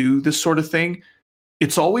bands do this sort of thing,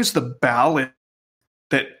 it's always the ballad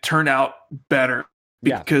that turn out better.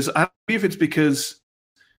 Because I don't know if it's because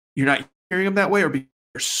you're not hearing them that way or because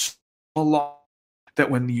they're so long that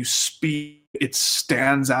when you speak, it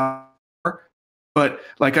stands out. But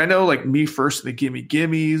like I know like Me First and the Gimme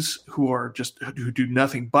Gimmes who do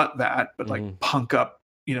nothing but that, but like punk up,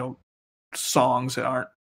 songs that aren't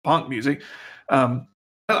punk music.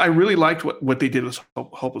 I really liked what they did with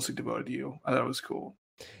Hopelessly Devoted to You. I thought it was cool.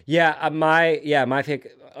 Yeah, my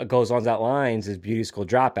pick goes on that lines is Beauty School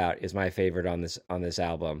Dropout is my favorite on this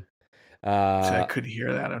album. So I couldn't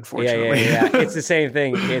hear that, unfortunately. Yeah. It's the same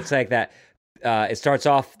thing. It's like that. It starts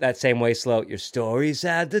off that same way slow. Your story's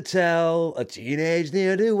sad to tell, a teenage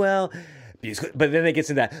ne'er-do-well. But then it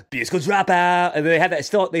gets into that Beauty School Dropout, and then they have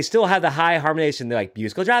that. They still have the high harmonization. They're like Beauty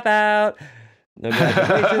School Dropout. No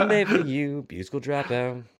graduation day for you, Beauty School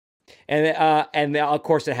Dropout. And of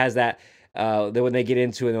course it has that. When they get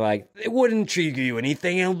into it, they're like, it wouldn't intrigue you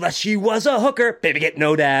anything unless she was a hooker. Baby, get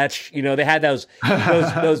no datch. They had those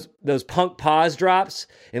punk pause drops.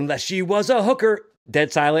 Unless she was a hooker,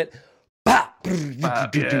 dead silent. Bah! So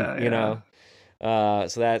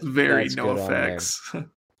that's very that's no effects.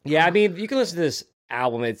 Yeah, I mean, you can listen to this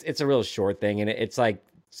album. It's a real short thing, and it's like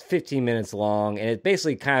 15 minutes long, and it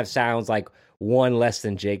basically kind of sounds like one Less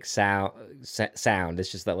Than Jake sound.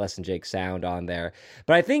 It's just that Less Than Jake sound on there.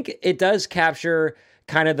 But I think it does capture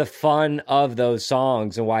kind of the fun of those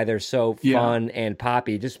songs and why they're so fun and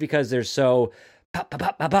poppy, just because they're so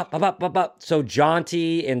so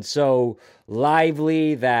jaunty and so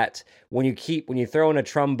lively that when you throw in a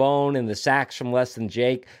trombone and the sax from Less Than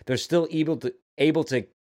Jake, they're still able to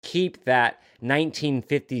keep that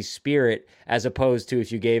 1950s spirit, as opposed to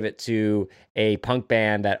if you gave it to a punk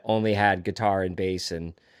band that only had guitar and bass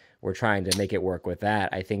and were trying to make it work with that.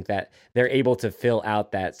 I think that they're able to fill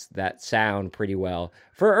out that sound pretty well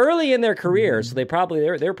for early in their career. So they're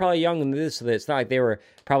probably young in this, so that it's not like they were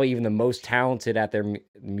probably even the most talented at their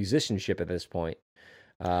musicianship at this point.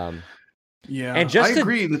 And just I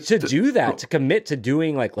agree to commit to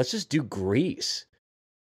doing like, let's just do Grease.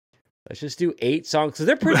 Let's just do 8 songs. So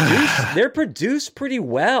they're produced pretty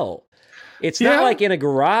well. It's not like in a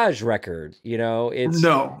garage record,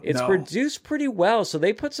 it's produced pretty well. So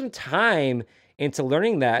they put some time into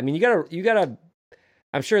learning that. I mean, you gotta,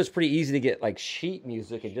 I'm sure it's pretty easy to get like sheet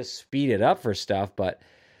music and just speed it up for stuff, but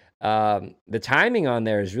the timing on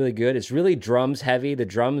there is really good. It's really drums heavy. The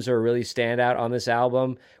drums are really stand out on this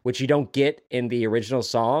album, which you don't get in the original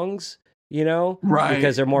songs. right?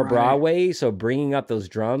 Because they're more Broadway. So bringing up those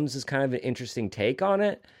drums is kind of an interesting take on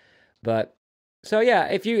it. But so yeah,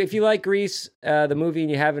 if you like Grease, the movie, and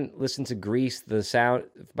you haven't listened to Grease, the sound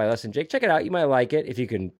by Les and Jake, check it out. You might like it if you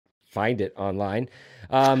can find it online.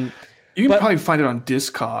 You can probably find it on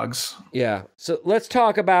Discogs. Yeah. So let's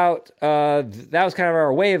talk about that was kind of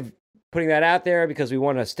our way of putting that out there because we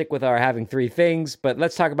want to stick with our having three things. But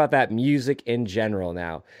let's talk about that music in general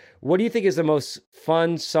now. What do you think is the most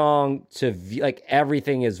fun song to like?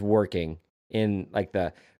 Everything is working in like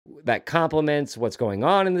that complements what's going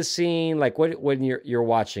on in the scene. Like when you're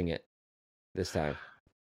watching it this time.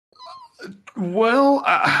 Well,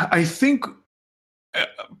 I think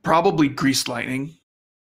probably Grease Lightning.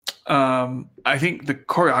 I think the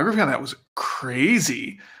choreography on that was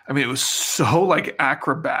crazy. I mean, it was so like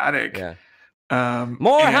acrobatic. Yeah.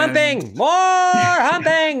 More humping.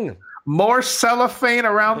 More cellophane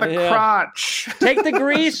around the crotch. Take the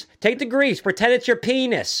grease. Pretend it's your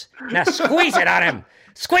penis. Now squeeze it on him.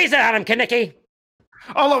 Kenickie.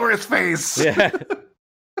 All over his face. Yeah.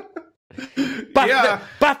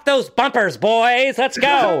 Buff those bumpers, boys. Let's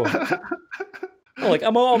go. Like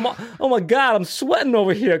oh my God, I'm sweating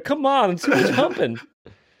over here. Come on, too much humping.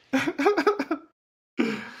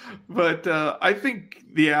 But I think,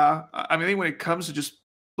 I mean, when it comes to just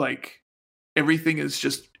like everything is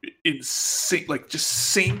just in sync, like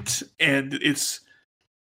just synced, and it's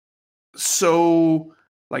so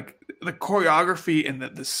like the choreography and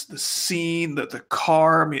the scene, the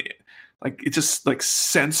car. I mean, like it's just like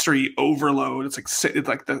sensory overload. It's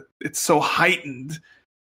so heightened.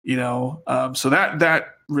 So that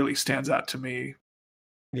really stands out to me.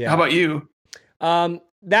 Yeah. How about you?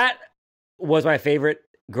 That was my favorite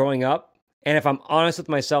growing up. And if I'm honest with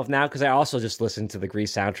myself now, because I also just listened to the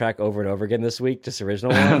Grease soundtrack over and over again this week, just the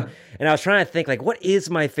original one. And I was trying to think, like, what is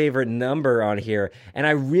my favorite number on here? And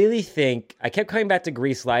I really think, I kept coming back to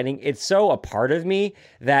Grease Lightning. It's so a part of me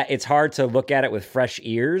that it's hard to look at it with fresh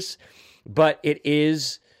ears. But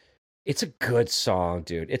it's a good song,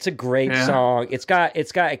 dude. It's a great song.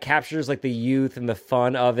 It captures like the youth and the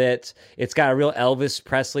fun of it. It's got a real Elvis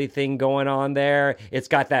Presley thing going on there. It's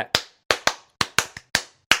got that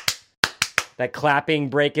clapping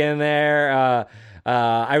break in there.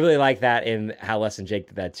 I really like that in how Les and Jake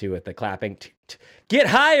did that too with the clapping. Get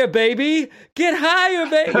higher, baby. Get higher,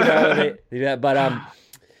 baby. They do that. But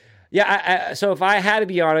so if I had to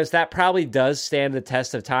be honest, that probably does stand the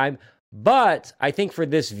test of time. But I think for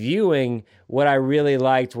this viewing, what I really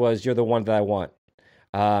liked was You're the One That I Want.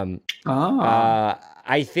 I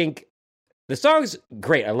think the song's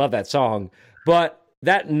great. I love that song. But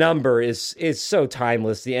that number is so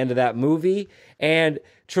timeless, the end of that movie. And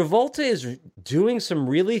Travolta is doing some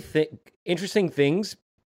really interesting things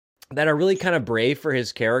that are really kind of brave for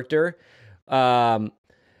his character.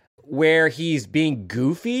 Where he's being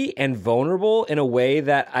goofy and vulnerable in a way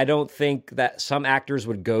that I don't think that some actors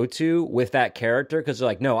would go to with that character, because they're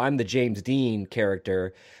like, no, I'm the James Dean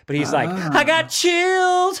character. But he's like, I got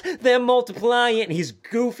chills, they're multiplying. And he's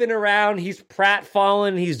goofing around, he's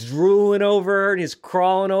pratfalling, he's drooling over, and he's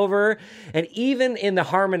crawling over. And even in the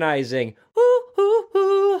harmonizing, ooh, ooh,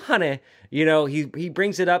 ooh, honey, he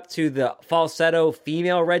brings it up to the falsetto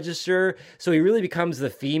female register. So he really becomes the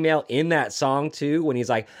female in that song too, when he's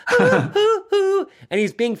like, ooh, ooh, ooh, and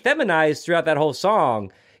he's being feminized throughout that whole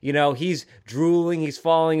song. He's drooling, he's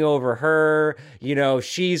falling over her.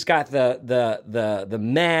 She's got the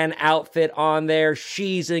man outfit on there.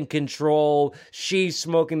 She's in control. She's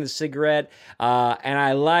smoking the cigarette. And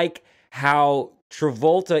I like how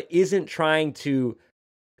Travolta isn't trying to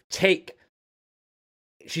take.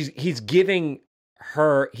 He's giving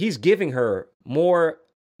her more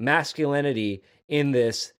masculinity in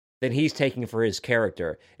this than he's taking for his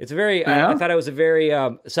character. It's very, I thought it was a very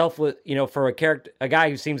selfless, for a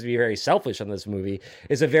guy who seems to be very selfish on this movie,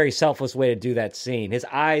 is a very selfless way to do that scene. His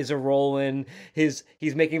eyes are rolling, he's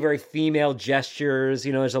making very female gestures,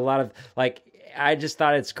 there's a lot of I just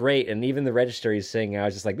thought it's great. And even the register he's singing, I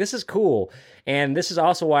was just like, this is cool. And this is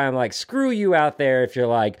also why I'm like, screw you out there if you're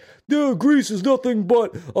like, Grease is nothing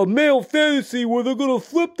but a male fantasy where they're going to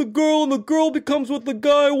flip the girl and the girl becomes what the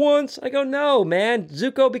guy wants. I go, no, man.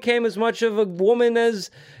 Zuko became as much of a woman as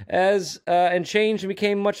and changed and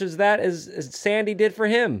became much as that as Sandy did for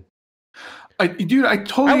him. I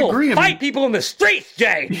totally agree. I will fight people in the streets,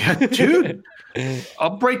 Jay. Yeah, dude.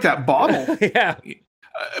 I'll break that bottle. Yeah.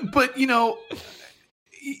 But even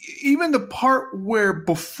the part where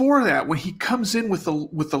before that, when he comes in with the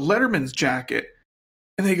Letterman's jacket,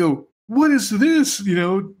 and they go, "What is this?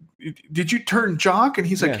 Did you turn jock?" And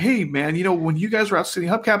he's like, "Hey, man, when you guys were out sitting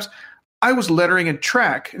hubcaps, I was lettering and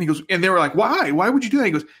track." And he goes, and they were like, "Why? Why would you do that?"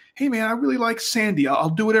 He goes, hey man, I really like Sandy. I'll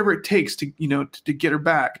do whatever it takes to, to get her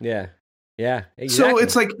back. Yeah. Yeah. Exactly. So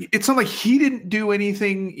it's like, it's not like he didn't do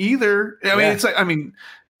anything either. I mean, it's like,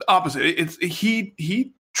 opposite.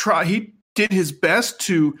 He did his best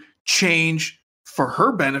to change for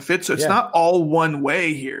her benefit. So it's not all one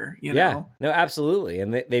way here, know? No, absolutely.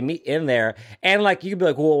 And they meet in there. And like, you could be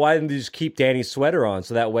like, well, why didn't they just keep Danny's sweater on?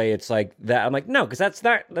 So that way it's like that. I'm like, no, because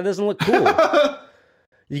that doesn't look cool.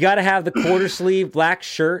 You got to have the quarter sleeve black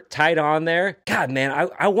shirt tied on there. God, man,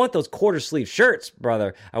 I want those quarter sleeve shirts,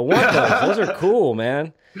 brother. I want those. Those are cool,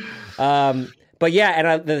 man. But yeah,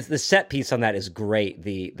 and the set piece on that is great.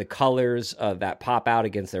 The colors that pop out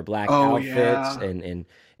against their black outfits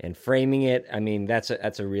and framing it. I mean, that's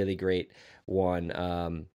a really great one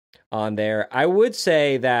on there. I would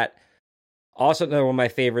say that also another one of my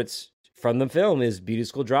favorites from the film is Beauty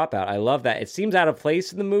School Dropout. I love that. It seems out of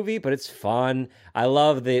place in the movie, but it's fun. I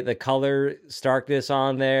love the color starkness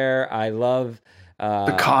on there. I love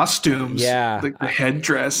the costumes, the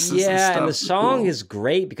headdress. And the song is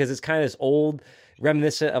great because it's kind of this old,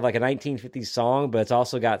 reminiscent of like a 1950s song, but it's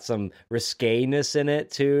also got some risqueness in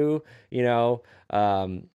it too. That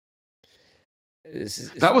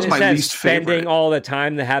was my least favorite. Spending all the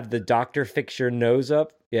time to have the doctor fix your nose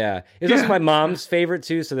up. Yeah. It was also my mom's favorite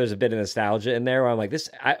too, so there's a bit of nostalgia in there where I'm like, when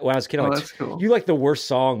I was a kid, I'm like, cool. You like the worst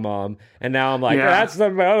song, Mom. And now I'm like, that's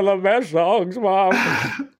one of the best songs, Mom.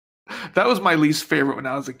 That was my least favorite when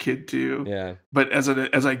I was a kid too. Yeah. But as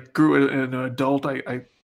I grew an adult, I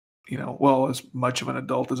as much of an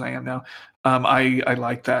adult as I am now, I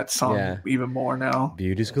like that song even more now.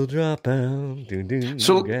 Beauty School Dropout. Doo, doo,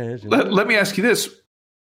 so let me ask you this: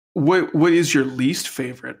 what is your least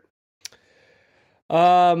favorite?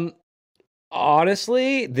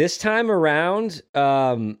 Honestly, this time around,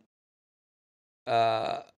 also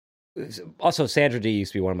Sandra Dee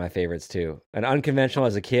used to be one of my favorites too. And unconventional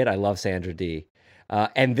as a kid, I love Sandra Dee.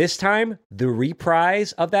 And this time, the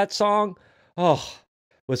reprise of that song,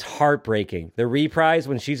 was heartbreaking. The reprise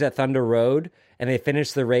when she's at Thunder Road and they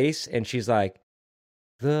finish the race and she's like,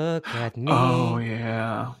 look at me. Oh,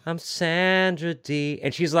 yeah. I'm Sandra Dee.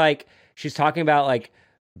 And she's talking about like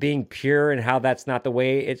being pure and how that's not the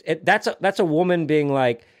way. That's a woman being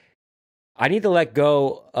like, I need to let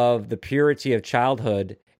go of the purity of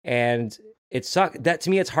childhood. And it sucks. That to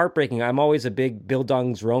me, it's heartbreaking. I'm always a big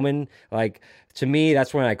Bildungsroman. Like, to me,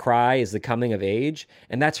 that's when I cry, is the coming of age.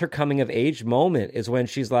 And that's her coming of age moment, is when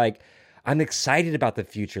she's like, I'm excited about the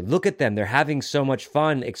future. Look at them. They're having so much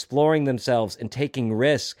fun exploring themselves and taking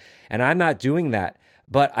risks. And I'm not doing that.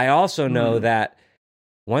 But I also know that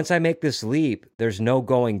once I make this leap, there's no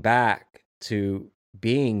going back to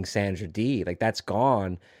being Sandra Dee. Like, that's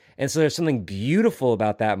gone. And so there's something beautiful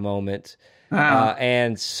about that moment.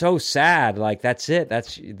 And so sad. Like, that's it.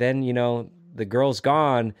 Then, the girl's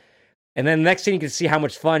gone. And then the next thing you can see how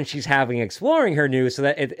much fun she's having exploring her new, so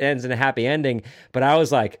that it ends in a happy ending. But I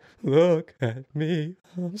was like, look at me,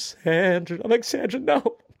 I'm Sandra. I'm like, Sandra, no.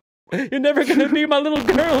 You're never going to be my little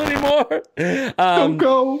girl anymore. Don't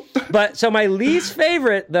go. But so my least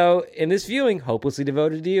favorite, though, in this viewing, Hopelessly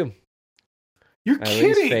Devoted to You. You're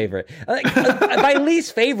kidding. Least favorite. My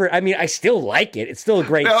least favorite, I mean, I still like it. It's still a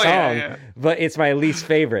great song, but it's my least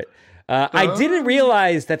favorite. I didn't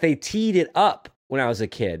realize that they teed it up when I was a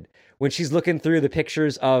kid. When she's looking through the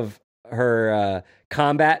pictures of her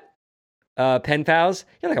combat pen pals,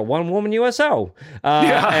 you're like a one-woman USO.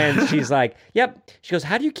 And she's like, yep. She goes,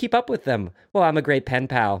 how do you keep up with them? Well, I'm a great pen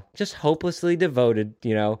pal. Just hopelessly devoted,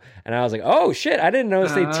 And I was like, oh, shit, I didn't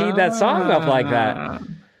notice they teed that song up like that.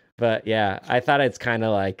 But yeah, I thought it's kind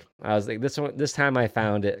of like, I was like, this time I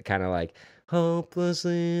found it kind of like,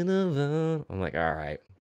 hopelessly devoted. I'm like, all right.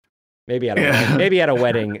 Maybe at a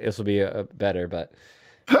wedding, this will be better, but...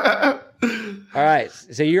 All right.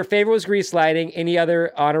 So your favorite was Grease Lighting. Any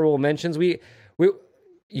other honorable mentions? You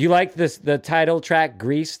like the title track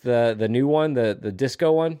Grease, the new one, the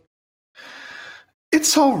disco one?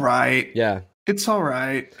 It's all right. Yeah. It's all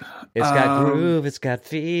right. It's got groove, it's got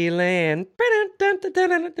feeling.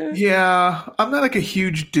 Yeah, I'm not like a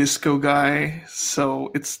huge disco guy, so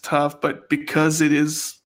it's tough, but because it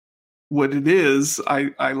is what it is,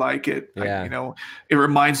 I like it. Yeah. It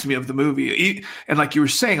reminds me of the movie. And like you were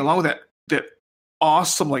saying, along with that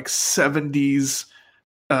awesome like 70s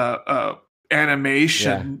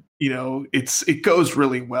animation, it goes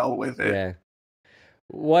really well with it. Yeah.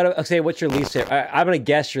 What's your least favorite? I'm going to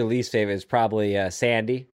guess your least favorite is probably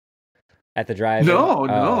Sandy at the drive-in.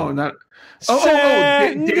 No, not.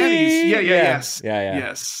 Danny's. Yes.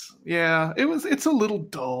 Yeah, it's a little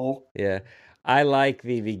dull. Yeah. I like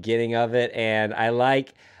the beginning of it, and I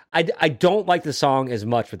don't like the song as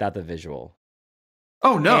much without the visual.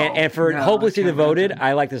 Oh no! And for Hopelessly Devoted,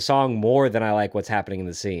 I like the song more than I like what's happening in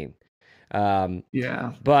the scene.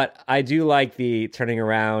 But I do like the turning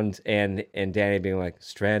around and Danny being like,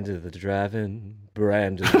 "Stranded the driving,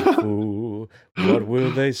 Brandon the fool. What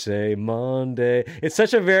will they say Monday?" It's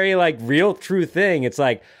such a very like real, true thing. It's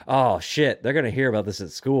like, oh shit, they're gonna hear about this at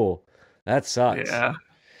school. That sucks. Yeah.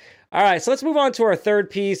 All right, so let's move on to our third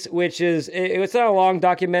piece, which is it's not a long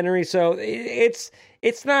documentary, so it's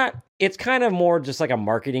not. It's kind of more just like a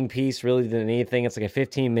marketing piece, really, than anything. It's like a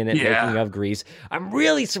 15-minute making of Grease. I'm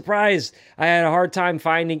really surprised. I had a hard time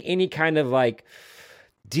finding any kind of like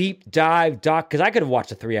deep dive doc, because I could have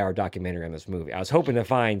watched a 3-hour documentary on this movie. I was hoping to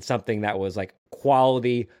find something that was like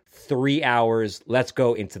quality 3 hours. Let's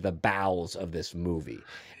go into the bowels of this movie.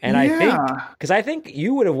 And I think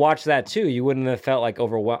you would have watched that too. You wouldn't have felt like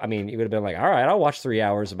overwhelmed. I mean, you would have been like, all right, I'll watch 3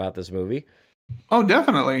 hours about this movie. Oh,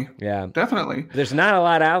 definitely. Yeah, definitely. There's not a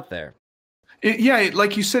lot out there.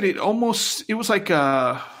 Like you said, it was like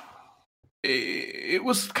it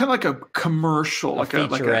was kind of like a commercial, like an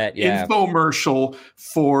infomercial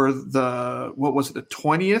for the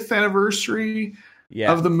 20th anniversary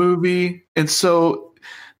of the movie. And so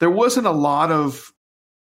there wasn't a lot of,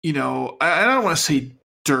 I don't want to say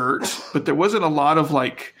dirt, but there wasn't a lot of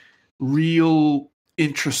like real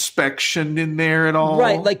introspection in there at all.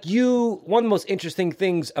 Right. Like one of the most interesting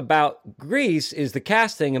things about Grease is the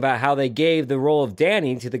casting, about how they gave the role of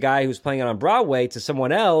Danny to the guy who's playing it on Broadway to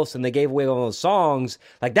someone else, and they gave away all those songs.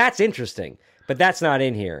 Like, that's interesting, but that's not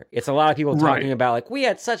in here. It's a lot of people talking about like, we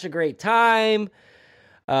had such a great time.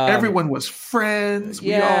 Everyone was friends.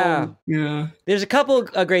 There's a couple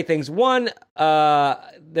of great things. One,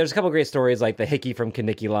 there's a couple of great stories, like the Hickey from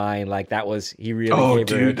Kenickie line. Like, that was, he really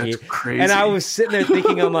gave her a Hickey. That's crazy. And I was sitting there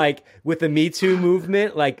thinking, I'm like, with the Me Too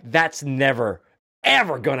movement, like, that's never,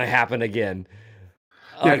 ever going to happen again.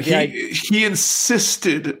 He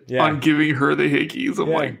insisted on giving her the Hickeys. I'm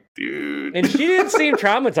like, dude. And she didn't seem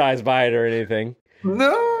traumatized by it or anything.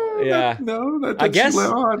 No. Yeah. I guess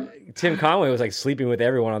Tim Conway was like sleeping with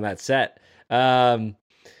everyone on that set.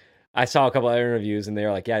 I saw a couple of interviews and they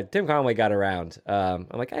were like, yeah, Tim Conway got around. I'm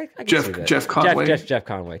like, I can see that. Jeff Conway. Jeff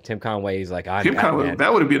Conway. Tim Conway, he's like, I'm Tim Conway,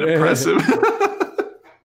 that would have been impressive.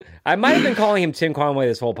 I might have been calling him Tim Conway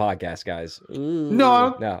this whole podcast, guys. Ooh.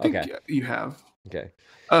 No, okay. You have. Okay.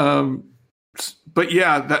 But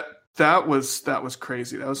yeah, that was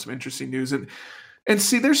crazy. That was some interesting news. And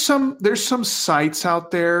see, there's some sites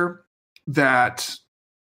out there that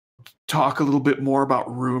talk a little bit more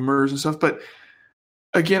about rumors and stuff, but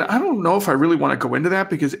again, I don't know if I really want to go into that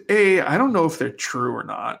because I don't know if they're true or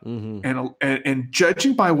not. Mm-hmm. And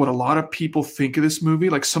judging by what a lot of people think of this movie,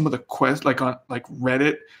 like some of the on like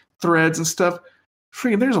Reddit threads and stuff,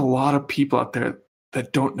 there's a lot of people out there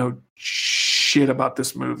that don't know shit about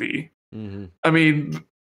this movie. Mm-hmm. I mean,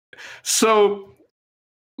 so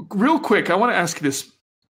real quick, I want to ask you this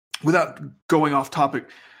without going off topic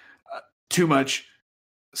too much.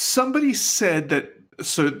 Somebody said that,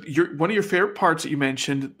 so one of your favorite parts that you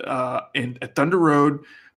mentioned at Thunder Road,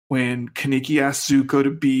 when Kenickie asked Zuko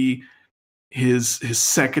to be his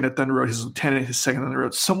second at Thunder Road, his lieutenant, his second at Thunder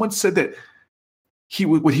Road, someone said that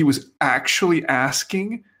what he was actually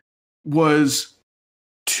asking was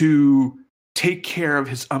to take care of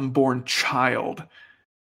his unborn child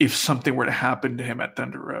if something were to happen to him at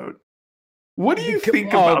Thunder Road. What do you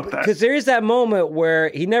think about that? Because there is that moment where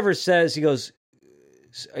he never says, he goes,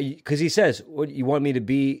 because he says, "What you want me to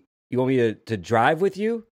be? You want me to drive with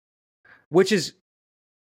you?" Which is,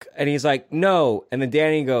 and he's like, "No." And then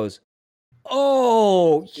Danny goes,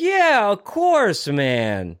 "Oh yeah, of course,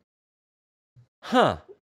 man." Huh?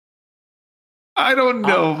 I don't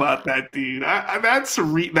know about that, dude. I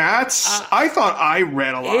thought I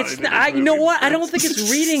read a lot. You know what? I don't think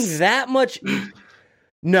it's reading that much.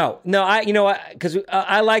 No. Because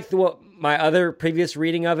I liked what my other previous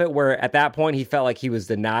reading of it, where at that point he felt like he was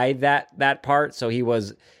denied that part. So he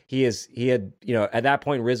had, at that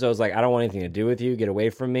point Rizzo's like, I don't want anything to do with you. Get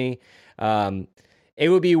away from me. It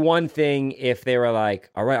would be one thing if they were like,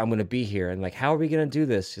 all right, I'm going to be here. And like, how are we going to do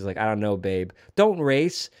this? She's like, I don't know, babe. Don't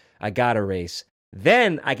race. I got to race.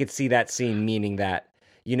 Then I could see that scene meaning that,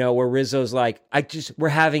 where Rizzo's like, we're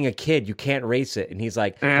having a kid. You can't race it. And he's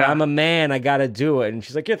like, I'm a man. I got to do it. And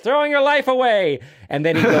she's like, you're throwing your life away. And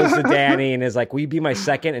then he goes to Danny and is like, will you be my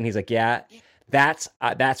second? And he's like, yeah, that's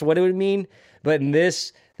what it would mean. But in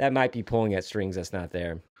this, that might be pulling at strings that's not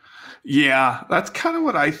there. Yeah, that's kind of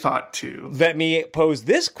what I thought too. Let me pose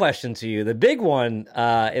this question to you. The big one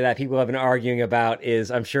that people have been arguing about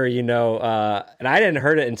is, I'm sure you know, and I didn't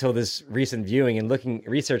heard it until this recent viewing and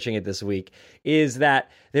researching it this week, is that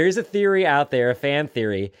there is a theory out there, a fan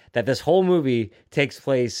theory, that this whole movie takes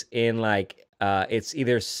place in like, it's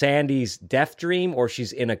either Sandy's death dream or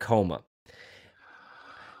she's in a coma.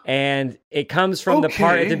 And it comes from the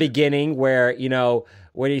part at the beginning where, you know,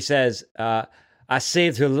 where he says, I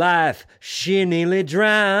saved her life. She nearly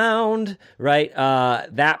drowned. Right?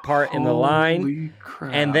 That part in the line.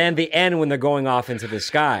 Crap. And then the end when they're going off into the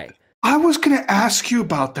sky. I was going to ask you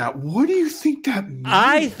about that. What do you think that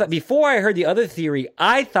means? Before I heard the other theory,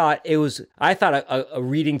 I thought a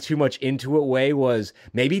reading too much into it way was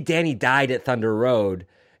maybe Danny died at Thunder Road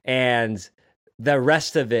and the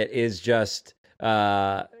rest of it is just,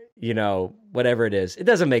 you know, whatever it is. It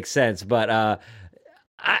doesn't make sense, but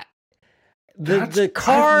the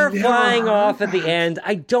car flying off at the end,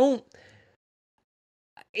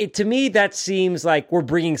 to me, that seems like we're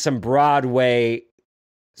bringing some Broadway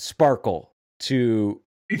sparkle to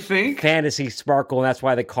you think fantasy sparkle. And that's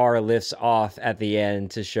why the car lifts off at the end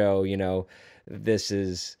to show, you know, this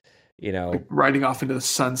is, you know, like riding off into the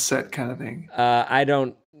sunset kind of thing.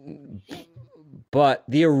 But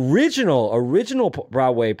the original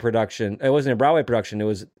Broadway production, it wasn't a Broadway production.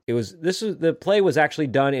 The play was actually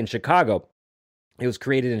done in Chicago. It was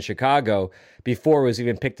created in Chicago before it was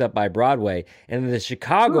even picked up by Broadway. And the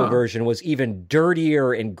Chicago version was even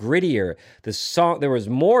dirtier and grittier. There was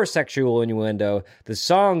more sexual innuendo. The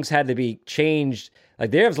songs had to be changed.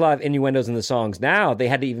 Like there's a lot of innuendos in the songs now. They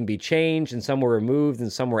had to even be changed, and some were removed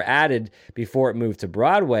and some were added before it moved to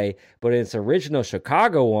Broadway. But in its original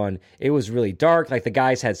Chicago one, it was really dark. Like the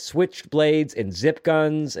guys had switchblades and zip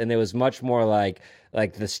guns, and it was much more like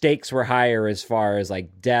the stakes were higher as far as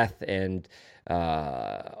like death and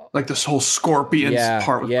like this whole scorpions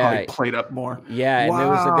part was probably played up more. Yeah,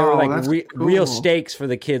 and there were like real stakes for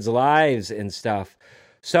the kids' lives and stuff.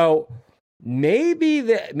 So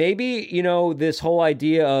maybe you know, this whole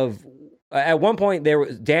idea of at one point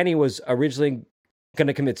Danny was originally going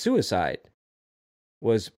to commit suicide.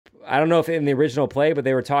 I don't know if in the original play, but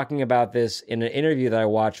they were talking about this in an interview that I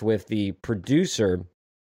watched with the producer,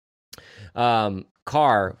 Jim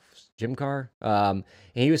Carr.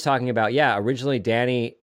 And he was talking about, originally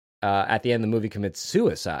Danny, at the end of the movie commits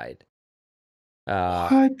suicide.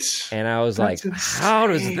 What? And I was That's like, insane. How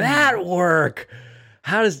does that work?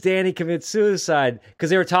 How does Danny commit suicide? Because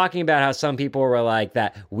they were talking about how some people were like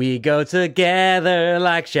that, we go together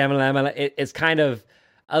like Shyamalama. It's kind of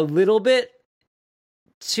a little bit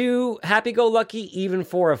too happy-go-lucky even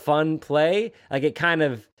for a fun play. Like it kind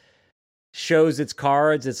of shows its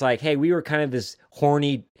cards. It's like, hey, we were kind of this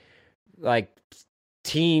horny, like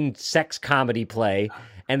teen sex comedy play,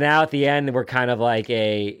 and now at the end we're kind of like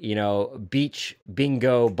a, you know, beach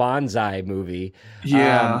bingo bonsai movie.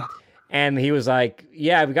 And he was like,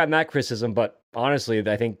 yeah, we've gotten that criticism, but honestly,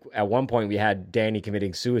 I think at one point we had Danny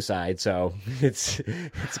committing suicide, so it's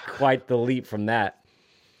quite the leap from that.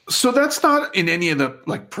 So that's not in any of the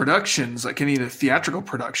like productions, like any of the theatrical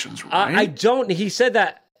productions, right? I don't. He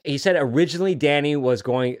said originally Danny was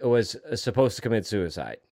supposed to commit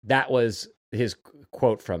suicide. That was his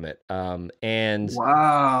quote from it. And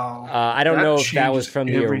wow, I don't know if that was from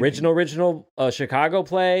the original Chicago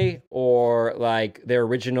play or like their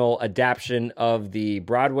original adaptation of the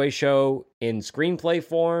Broadway show in screenplay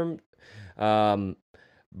form.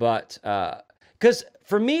 But because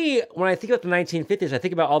for me, when I think about the 1950s, I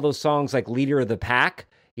think about all those songs like "Leader of the Pack,"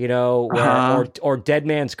 you know, or "Dead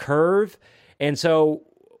Man's Curve," and so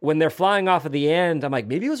when they're flying off at the end, I'm like,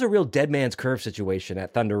 maybe it was a real Dead Man's Curve situation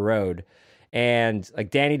at Thunder Road. And like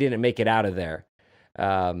Danny didn't make it out of there,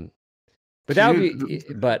 but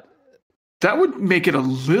that would make it a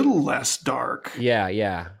little less dark.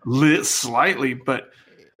 Yeah, slightly, but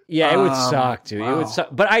yeah, it would suck, dude. Wow. It would suck.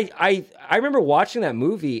 But I remember watching that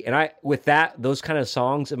movie, and with those kind of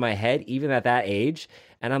songs in my head, even at that age,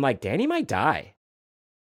 and I'm like, Danny might die.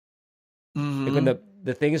 Mm-hmm. Like when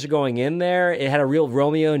the things are going in there, it had a real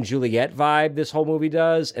Romeo and Juliet vibe. This whole movie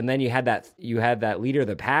does, and then you had that Leader of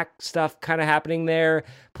the Pack stuff kind of happening there.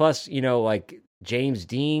 Plus, you know, like James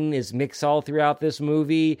Dean is mixed all throughout this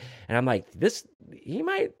movie, and I'm like, Danny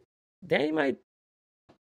might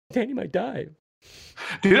die.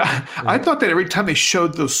 Dude, I thought that every time they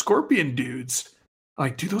showed those scorpion dudes,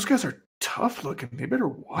 like, dude, those guys are tough looking. They better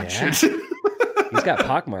watch it. He's got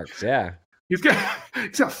pockmarks. Yeah. He's got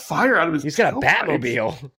fire out of his. He's got a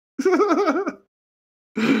Batmobile.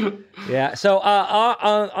 Yeah. So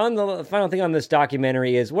on the final thing on this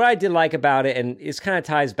documentary is what I did like about it, and it kind of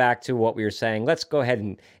ties back to what we were saying. Let's go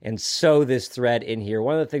ahead and sew this thread in here.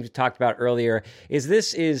 One of the things we talked about earlier is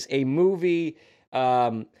this is a movie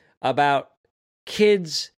about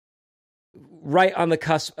kids right on the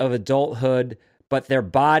cusp of adulthood, but their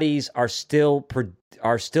bodies are still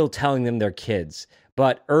telling them they're kids,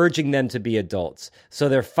 but urging them to be adults. So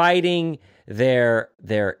they're fighting their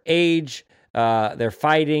age. They're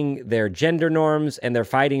fighting their gender norms, and they're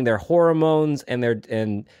fighting their hormones,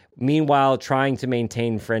 and meanwhile trying to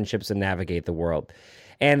maintain friendships and navigate the world.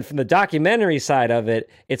 And from the documentary side of it,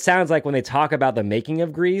 it sounds like when they talk about the making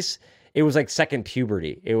of Grease, it was like second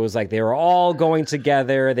puberty. It was like they were all going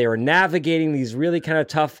together. They were navigating these really kind of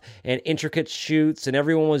tough and intricate shoots, and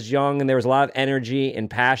everyone was young, and there was a lot of energy and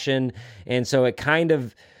passion. And so it kind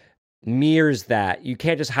of mirrors that. You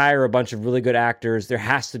can't just hire a bunch of really good actors. There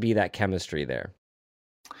has to be that chemistry there.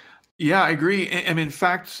 Yeah, I agree. And in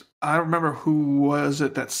fact, I don't remember who was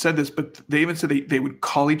it that said this, but they even said they would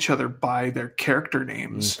call each other by their character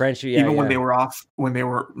names. French, when they were off, when they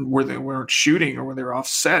weren't shooting or when they were off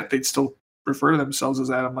set, they'd still refer to themselves as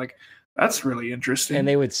that. I'm like, that's really interesting. And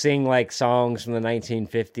they would sing like songs from the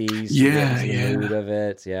 1950s. Yeah, the mood of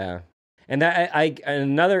it. Yeah. And that in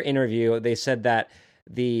another interview, they said that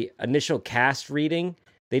the initial cast reading,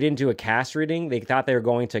 they didn't do a cast reading. They thought they were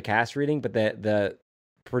going to a cast reading, but the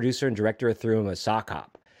producer and director threw him a sock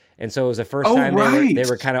hop. And so it was the first time they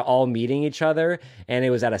were kind of all meeting each other, and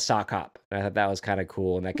it was at a sock hop. And I thought that was kind of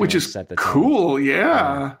cool. And that kind of set the tone. Cool.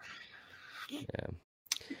 Yeah.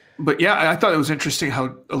 But yeah, I thought it was interesting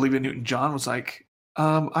how Olivia Newton-John was like,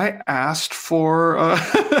 I asked for a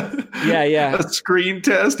screen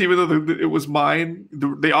test, even though it was mine.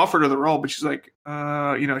 They offered her the role, but she's like,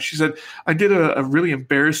 she said, I did a really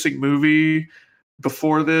embarrassing movie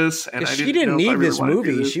before this, and she didn't need this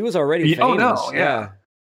movie. She was already famous. Oh no, yeah.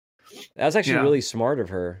 That was actually really smart of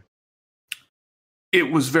her. It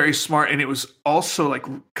was very smart, and it was also like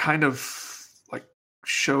kind of like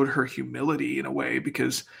showed her humility in a way,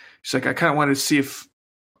 because she's like, I kind of wanted to see if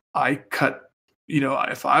I cut,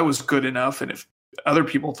 if I was good enough, and if other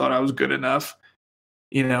people thought I was good enough.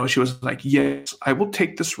 She was like, yes, I will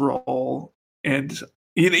take this role, and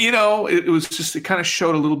it was just, it kind of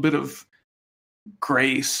showed a little bit of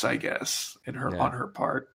grace, I guess, on her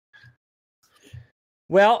part.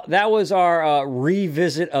 Well, that was our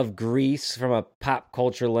revisit of Grease from a pop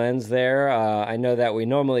culture lens there. I know that we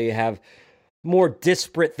normally have more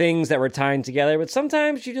disparate things that we're tying together, but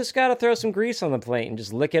sometimes you just got to throw some grease on the plate and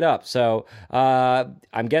just lick it up. So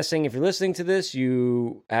I'm guessing if you're listening to this,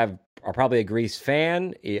 you are probably a Grease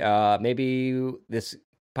fan. Maybe this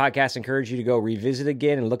podcast encouraged you to go revisit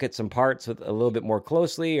again and look at some parts with a little bit more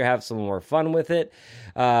closely, or have some more fun with it.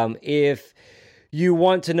 If you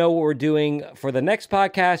want to know what we're doing for the next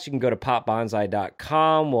podcast, you can go to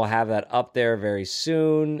popbonsai.com. We'll have that up there very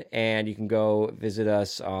soon. And you can go visit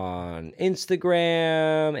us on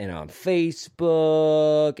Instagram and on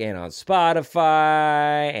Facebook and on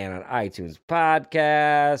Spotify and on iTunes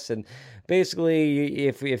Podcasts. And basically,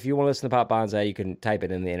 if you want to listen to Pop Bonsai, you can type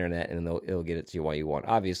it in the internet and it'll get it to you while you want.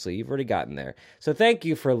 Obviously, you've already gotten there. So thank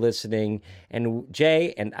you for listening. And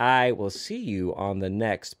Jay and I will see you on the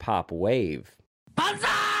next Pop Wave.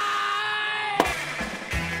 Bonsai!